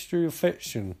in history of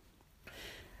fiction?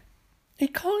 He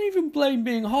can't even blame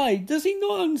being high. Does he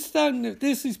not understand that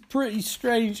this is pretty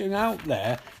strange and out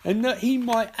there, and that he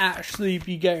might actually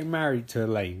be getting married to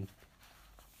Elaine?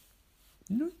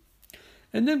 No.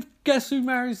 And then guess who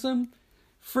marries them?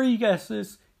 3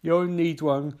 guesses. You only need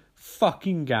one.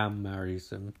 Fucking Gam marries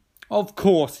them. Of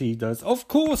course he does. Of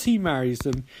course he marries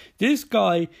them. This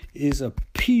guy is a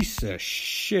piece of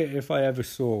shit if I ever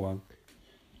saw one.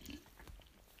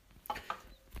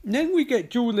 And then we get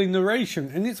dueling narration,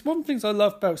 and it's one of the things I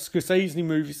love about Scorsese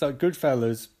movies like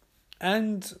Goodfellas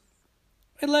and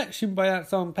Election by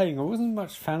Axel Payne. I wasn't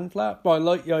much fan of that, but I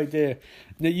like the idea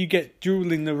that you get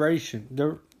dueling narration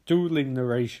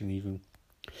even.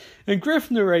 And Griff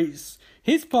narrates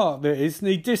his part of it is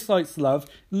he dislikes love.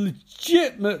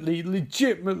 Legitimately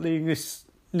in this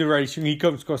narration, he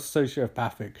comes across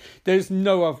sociopathic. There's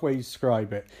no other way to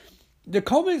describe it. The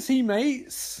comments he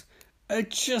makes are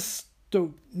just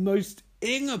the most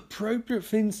inappropriate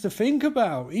things to think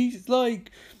about. He's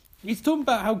talking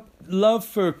about how love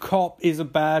for a cop is a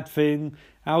bad thing,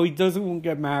 how he doesn't want to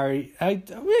get married. I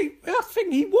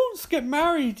think he wants to get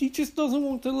married, he just doesn't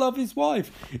want to love his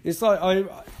wife. It's like,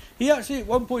 he actually at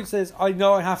one point says, I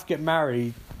know I have to get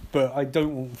married, but I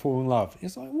don't want to fall in love.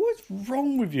 It's like, what's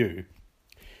wrong with you?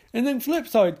 And then flip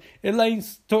side, Elaine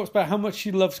talks about how much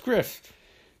she loves Griff,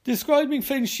 describing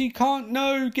things she can't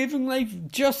know given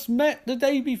they've just met the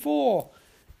day before.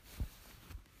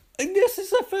 And this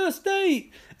is their first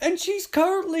date, and she's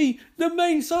currently the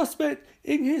main suspect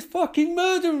in his fucking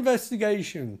murder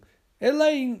investigation.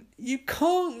 Elaine, you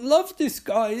can't love this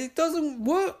guy. It doesn't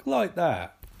work like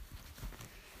that.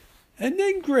 And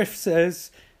then Griff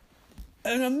says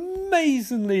an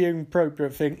amazingly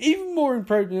inappropriate thing, even more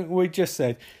inappropriate than we just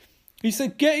said. He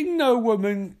said, getting to know a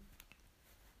woman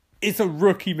is a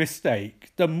rookie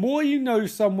mistake. The more you know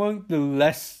someone, the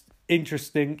less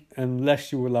interesting and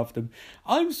less you will love them.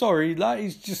 I'm sorry, that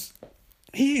is just...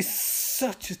 He is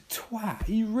such a twat.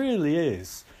 He really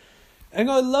is.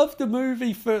 And I love the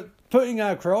movie for putting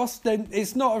that across. Then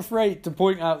it's not afraid to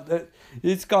point out that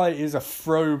this guy is a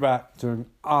throwback to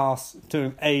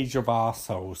an age of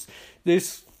arseholes.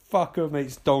 This fucker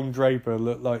makes Don Draper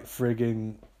look like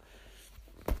friggin'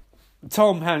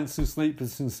 Tom Hanks in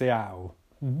Sleepless in Seattle.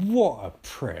 What a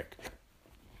prick.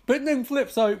 But then flip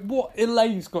side,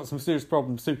 Elaine's got some serious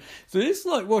problems too. So it's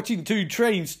like watching 2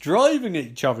 trains driving at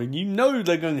each other, and you know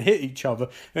they're going to hit each other,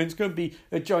 and it's going to be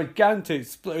a gigantic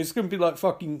split. It's going to be like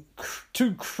fucking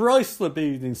 2 Chrysler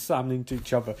buildings slamming into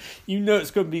each other. You know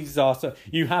it's going to be a disaster.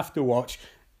 You have to watch.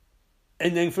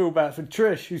 And then feel bad for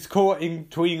Trish, who's caught in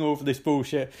between all of this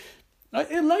bullshit. Like,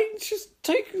 Elaine's just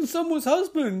taken someone's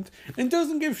husband and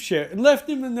doesn't give shit and left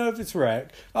him a nervous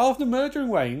wreck after murdering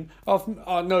Wayne, after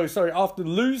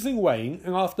losing Wayne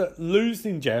and after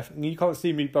losing Jeff, and you can't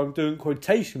see me but I'm doing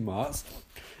quotation marks,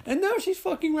 and now she's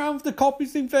fucking around with the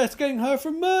cops investigating her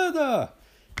for murder.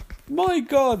 My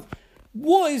God,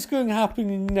 what is going to happen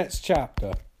in the next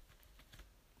chapter?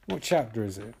 What chapter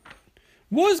is it?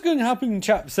 What's going to happen in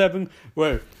chapter 7?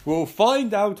 Well, we'll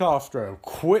find out after a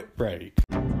quick break.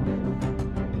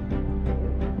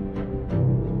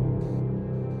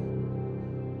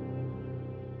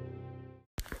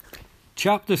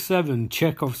 Chapter 7,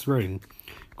 Chekhov's Ring.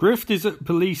 Griff is at the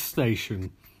police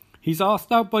station. He's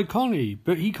asked out by Connie,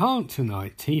 but he can't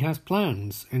tonight. He has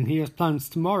plans, and he has plans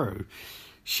tomorrow.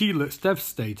 She looks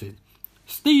devastated.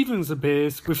 Stevens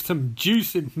appears with some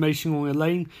juice information on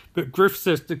Elaine, but Griff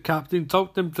says the captain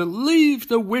told them to leave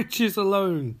the witches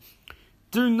alone.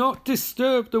 Do not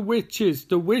disturb the witches.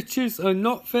 The witches are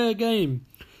not fair game.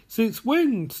 Since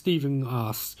when? Stephen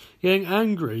asks, getting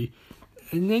angry.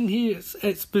 And then he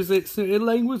exposits that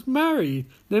Elaine was married,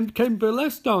 then became a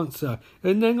burlesque dancer,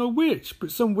 and then a witch,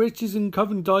 but some witches in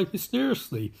Coven died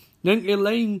mysteriously. Then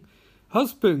Elaine's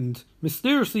husband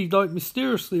mysteriously died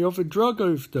mysteriously of a drug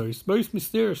overdose, most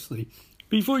mysteriously,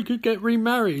 before he could get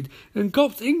remarried, and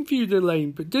cops interviewed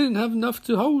Elaine, but didn't have enough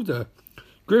to hold her.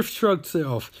 Griff shrugs it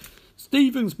off.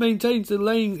 Stevens maintains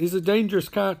Elaine is a dangerous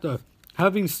character,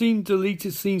 having seen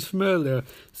deleted scenes from earlier.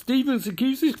 Stevens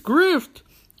accuses Griff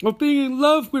of being in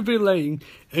love with Elaine,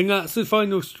 and that's the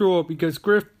final straw because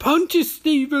Griff punches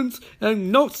Stevens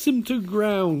and knocks him to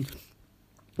ground.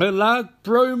 The lad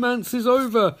bromance is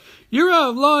over. You're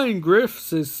out of line, Griff,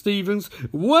 says Stevens.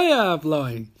 Way out of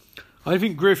line. I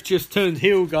think Griff just turned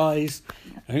heel, guys,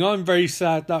 and I'm very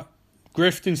sad that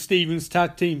Griff and Stevens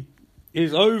tag team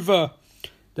is over.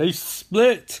 They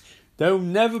split. They'll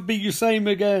never be the same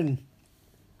again.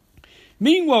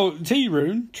 Meanwhile, at the tea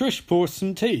room, Trish pours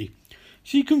some tea.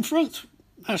 She confronts...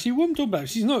 Actually, what I'm talking about,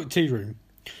 she's not at the tea room.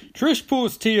 Trish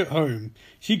pours tea at home.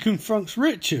 She confronts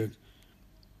Richard.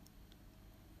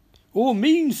 Or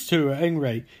means to, at any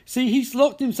rate. See, he's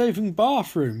locked himself in the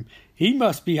bathroom. He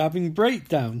must be having a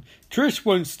breakdown. Trish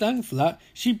won't stand for that.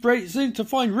 She breaks in to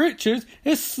find Richard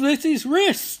has slit his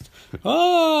wrist.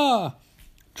 Ah!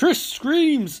 Trish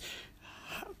screams.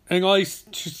 And I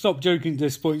should stop joking at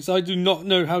this point. So I do not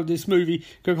know how this movie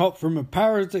can hop from a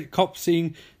parodic cop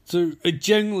scene to a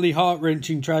genuinely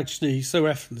heart-wrenching tragedy so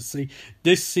effortlessly.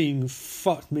 This scene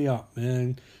fucked me up,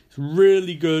 man. It's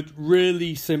really good,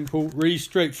 really simple, really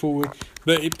straightforward,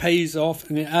 but it pays off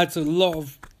and it adds a lot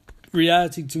of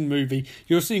reality to the movie.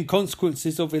 You're seeing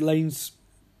consequences of Elaine's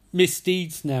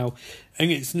misdeeds now,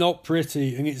 and it's not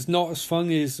pretty, and it's not as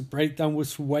funny as the breakdown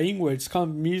was for Wayne, where it's kind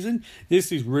of amusing.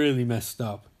 This is really messed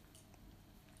up.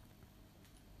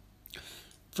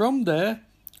 From there,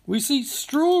 we see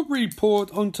strawberry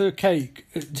poured onto a cake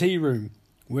at the tea room.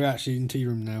 We're actually in tea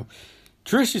room now.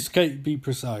 Trish's cake, to be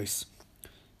precise.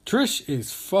 Trish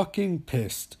is fucking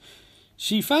pissed.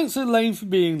 She thanks Elaine for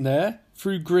being there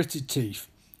through gritted teeth.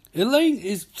 Elaine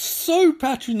is so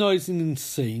patronising in the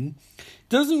scene,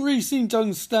 doesn't really seem to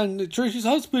understand that Trish's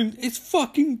husband is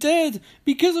fucking dead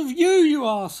because of you, you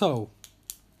arsehole.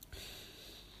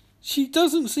 She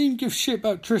doesn't seem to give shit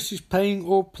about Trish's pain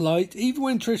or plight, even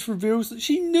when Trish reveals that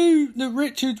she knew that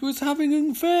Richard was having an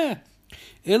affair.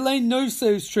 Elaine knows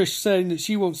those Trish saying that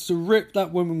she wants to rip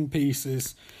that woman in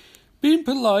pieces. Being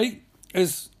polite,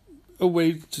 as a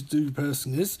way to do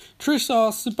person is, Trish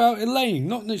asks about Elaine,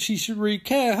 not that she should really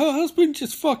care. Her husband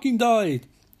just fucking died.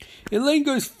 Elaine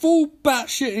goes full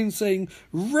batshit insane,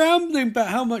 rambling about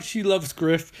how much she loves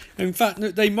Griff, and the fact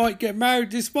that they might get married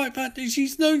despite the fact that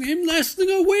she's known him less than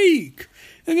a week,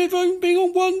 and they've only been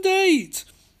on one date.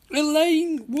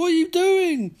 Elaine, what are you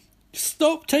doing?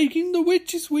 Stop taking the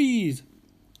witch's weed.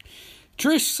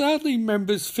 Trish sadly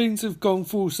remembers things have gone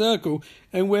full circle,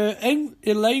 and where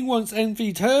Elaine once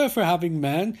envied her for having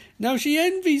man, now she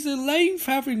envies Elaine for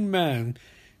having man.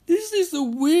 This is the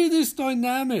weirdest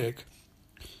dynamic.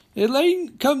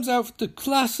 Elaine comes out with the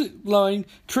classic line,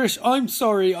 Trish, I'm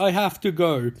sorry, I have to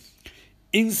go,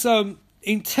 in some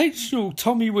intentional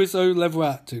Tommy Wiseau level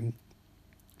acting.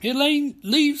 Elaine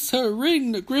leaves her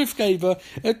ring that Griff gave her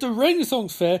at the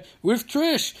Renaissance Fair with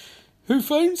Trish, who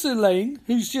phones Elaine,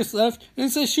 who's just left,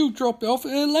 and says she'll drop it off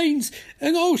at Elaine's.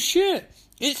 And oh shit,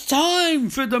 it's time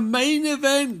for the main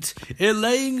event.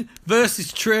 Elaine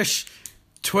versus Trish.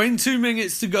 22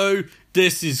 minutes to go.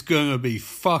 This is gonna be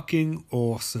fucking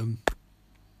awesome.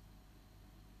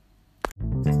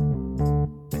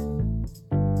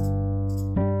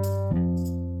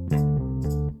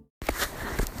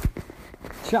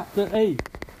 Chapter 8.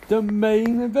 The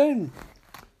main event.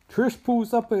 Trish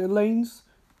pulls up at Elaine's,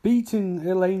 beating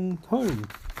Elaine home.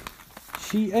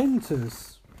 She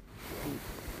enters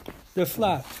the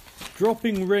flat,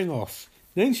 dropping ring off.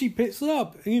 Then she picks it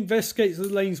up and investigates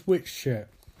Elaine's witch shit.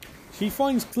 She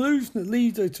finds clues that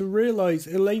lead her to realise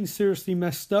Elaine seriously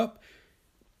messed up.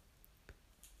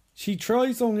 She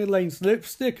tries on Elaine's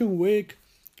lipstick and wig,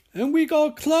 And we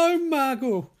got a clone,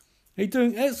 Margot. They do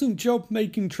an excellent job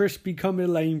making Trish become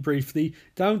Elaine briefly,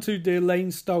 down to the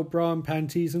Elaine-style bra and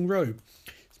panties and robe.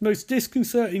 It's the most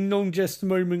disconcerting non-jester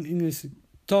moment in this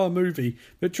entire movie.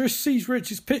 But Trish sees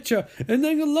Rich's picture, and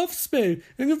then a love spell,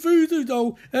 and a voodoo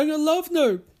doll, and a love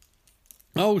note.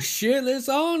 Oh shit, it's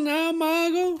on now,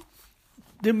 Margot.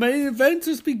 The main event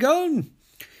has begun.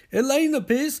 Elaine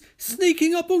appears,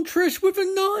 sneaking up on Trish with a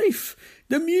knife.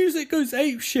 The music goes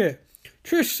apeshit.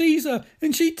 Trish sees her,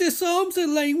 and she disarms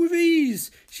Elaine with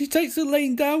ease. She takes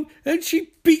Elaine down, and she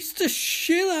beats the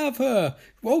shit out of her,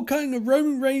 while cutting a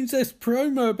Roman Reigns-esque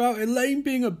promo about Elaine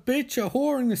being a bitch, a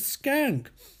whore, and a skank.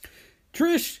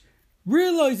 Trish,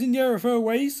 realising the error of her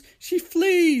ways, she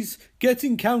flees,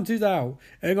 getting counted out.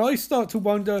 And I start to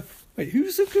wonder, wait,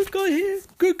 who's the good guy here?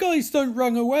 Good guys don't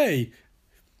run away.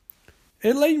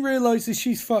 Elaine realises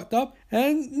she's fucked up,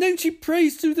 and then she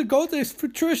prays to the goddess for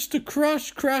Trish to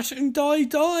crash, and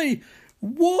die.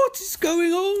 What is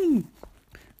going on?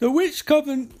 The witch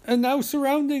coven are now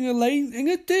surrounding Elaine in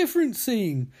a different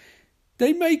scene.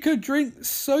 They make her drink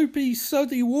soapy,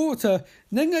 suddy water,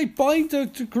 and then they bind her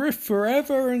to Griff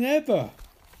forever and ever.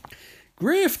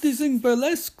 Griff is in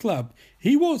burlesque club.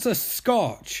 He wants a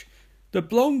scotch. The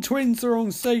blonde twins are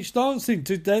on stage dancing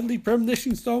to Deadly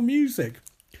Premonition style music.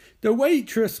 The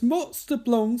waitress mocks the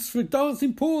blondes for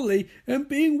dancing poorly and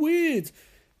being weird.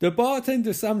 The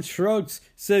bartender Sam shrugs,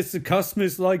 says the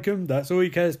customers like him, that's all he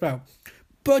cares about.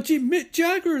 Budget Mick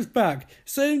Jagger is back,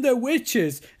 saying they're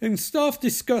witches, and staff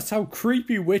discuss how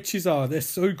creepy witches are, they're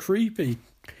so creepy.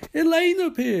 Elaine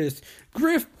appears.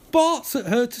 Griff barks at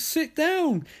her to sit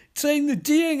down, saying the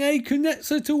DNA connects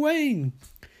her to Wayne.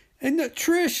 And that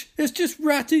Trish has just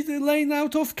ratted Elaine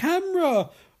out off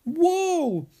camera.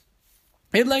 Whoa!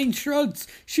 Elaine shrugs.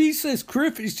 She says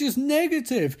Griff is just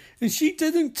negative and she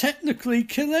didn't technically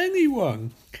kill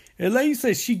anyone. Elaine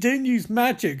says she didn't use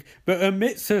magic but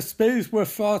admits her spells were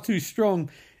far too strong.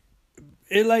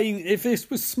 Elaine, if this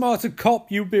was Smarter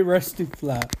Cop, you'd be arrested for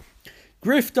that.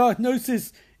 Griff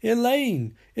diagnoses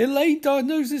Elaine. Elaine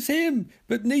diagnoses him,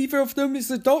 but neither of them is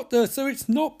a doctor, so it's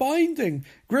not binding.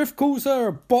 Griff calls her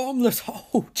a bottomless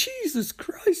hole. Jesus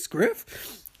Christ,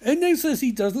 Griff. And then says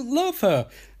he doesn't love her.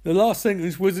 The last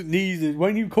sentence wasn't needed.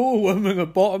 When you call a woman a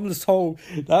bottomless hole,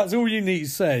 that's all you need to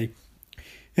say.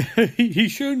 You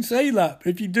shouldn't say that.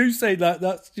 If you do say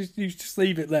that, you just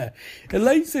leave it there.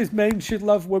 Elaine says men should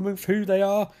love women for who they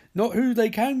are, not who they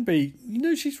can be. You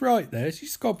know, she's right there.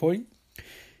 She's got a point.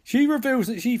 She reveals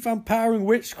that she found power in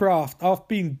witchcraft after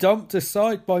being dumped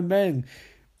aside by men.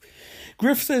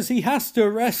 Griff says he has to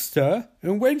arrest her,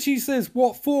 and when she says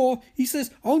what for, he says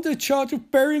on the charge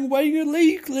of burying Wayne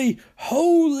illegally.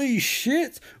 Holy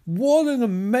shit, what an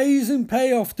amazing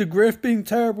payoff to Griff being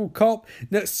terrible cop,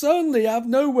 that suddenly out of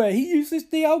nowhere he uses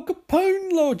the Al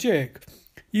Capone logic.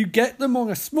 You get them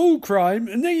on a small crime,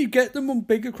 and then you get them on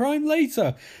bigger crime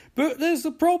later. But there's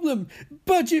a problem.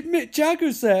 Budget Mick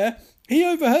Jagger's there. He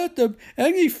overheard them,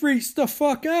 and he freaks the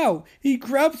fuck out. He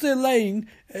grabs Elaine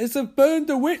as a Burn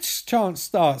the Witch chant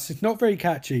starts. It's not very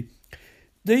catchy.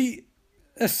 The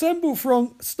assembled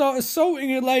front start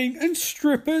assaulting Elaine and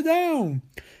strip her down.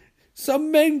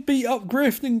 Some men beat up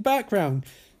Griff in background.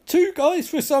 Two guys,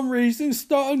 for some reason,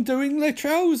 start undoing their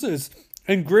trousers.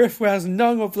 And Griff has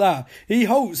none of that. He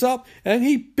holds up and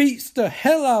he beats the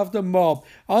hell out of the mob.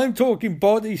 I'm talking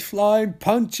bodies flying,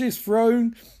 punches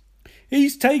thrown.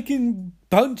 He's taking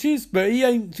punches, but he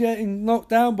ain't getting knocked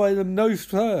down by them, no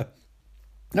sir.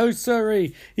 No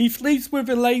sirree. He flees with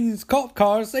Elaine's cop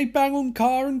car as they bang on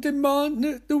car and demand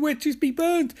that the witches be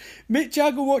burned. Mick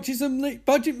Jagger watches them leave.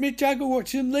 Budget Mick Jagger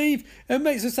watches them leave and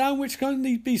makes a sound which can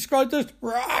only be described as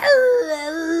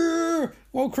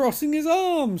while crossing his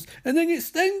arms and then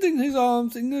extending his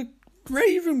arms in the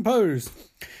raven pose.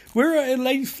 We're at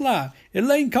Elaine's flat.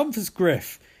 Elaine comforts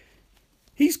Griff.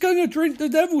 He's going to drink the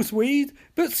devil's weed,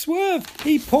 but swerve.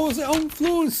 He pours it on the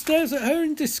floor and stares at her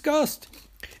in disgust.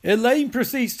 Elaine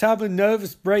proceeds to have a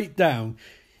nervous breakdown.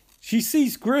 She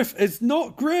sees Griff as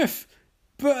not Griff,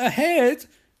 but a head,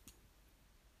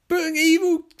 but an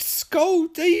evil skull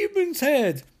demon's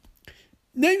head.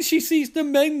 Then she sees the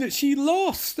men that she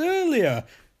lost earlier.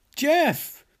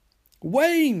 Jeff,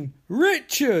 Wayne,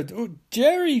 Richard, or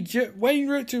Jerry, Wayne,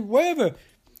 Richard, whatever.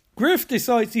 Griff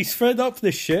decides he's fed up with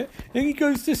this shit and he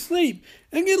goes to sleep.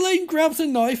 And Elaine grabs a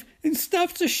knife and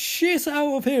stabs the shit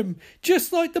out of him.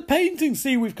 Just like the painting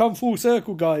scene we've come full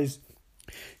circle, guys.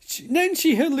 Then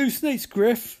she hallucinates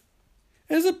Griff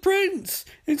as a prince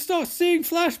and starts seeing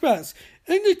flashbacks.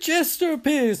 And the jester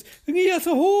appears and he has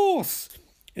a horse.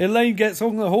 Elaine gets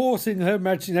on the horse in her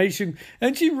imagination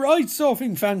and she rides off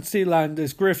in Fantasyland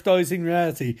as Griff dies in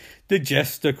reality. The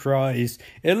jester cries.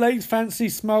 Elaine's fancy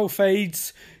smile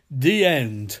fades. The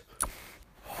end.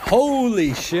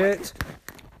 Holy shit.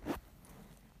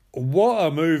 What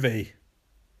a movie.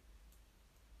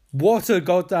 What a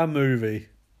goddamn movie.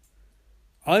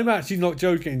 I'm actually not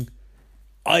joking.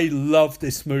 I love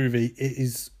this movie. It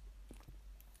is...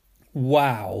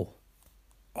 wow.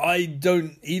 I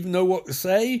don't even know what to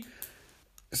say.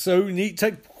 So we need to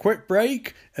take a quick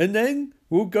break and then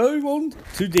we'll go on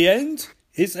to the end.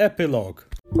 It's epilogue.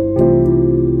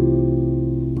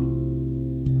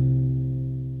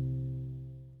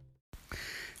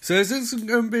 So this isn't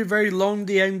going to be very long.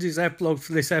 The end is epilogue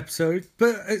for this episode.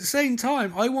 But at the same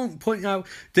time, I want to point out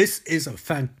this is a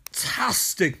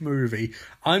fantastic movie.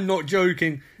 I'm not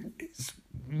joking. It's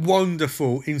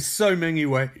wonderful in so many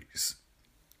ways.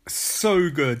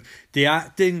 So good. The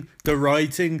acting, the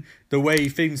writing, the way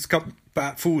things come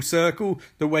back full circle,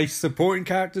 the way supporting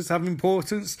characters have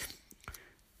importance,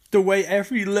 the way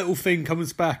every little thing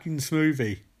comes back in this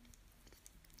movie.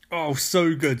 Oh,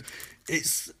 so good.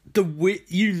 It's the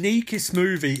uniquest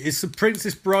movie. It's the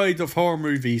Princess Bride of horror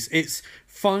movies. It's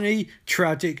funny,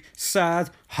 tragic, sad,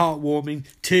 heartwarming,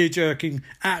 tear-jerking,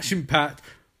 action-packed,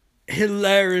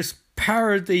 hilarious,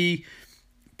 parody,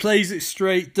 plays it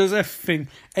straight, does everything,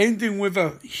 ending with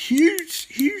a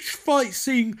huge fight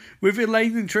scene with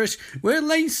Elaine and Trish, where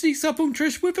Elaine sneaks up on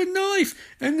Trish with a knife,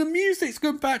 and the music's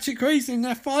going batshit crazy, and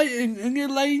they're fighting, and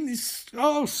Elaine is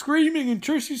screaming, and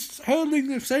Trish is hurling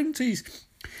the 70s.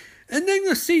 And then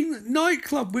the scene at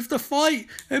nightclub with the fight,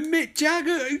 and Mick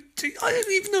Jagger, I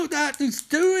don't even know what the actor's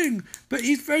doing, but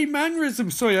he's very mannerism.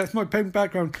 Sorry, that's my pen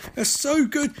background. It's so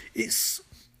good. It's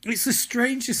the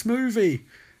strangest movie.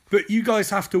 But you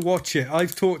guys have to watch it.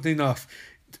 I've talked enough.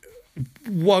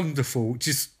 Wonderful.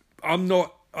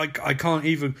 I can't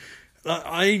even...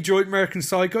 I enjoyed American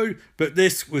Psycho, but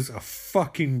this was a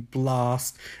fucking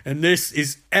blast. And this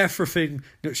is everything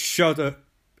that Shudder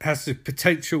has the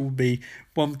potential to be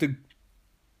one of the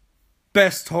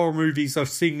best horror movies I've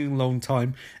seen in a long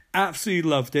time. Absolutely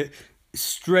loved it.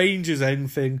 Strange as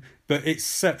anything, but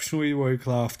exceptionally well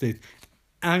crafted.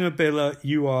 Anna Biller,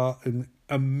 you are an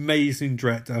amazing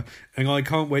director, and I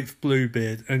can't wait for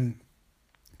Bluebeard. And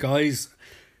guys,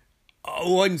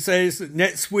 all I can say is that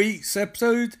next week's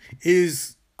episode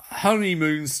is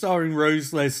Honeymoon starring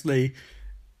Rose Leslie.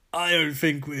 I don't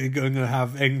think we're going to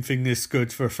have anything this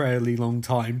good for a fairly long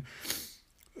time,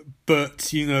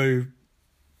 but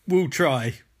we'll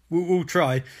try. We'll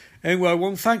try. Anyway, I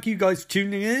want to thank you guys for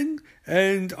tuning in,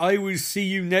 and I will see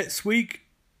you next week.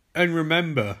 And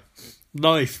remember,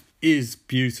 life is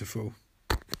beautiful.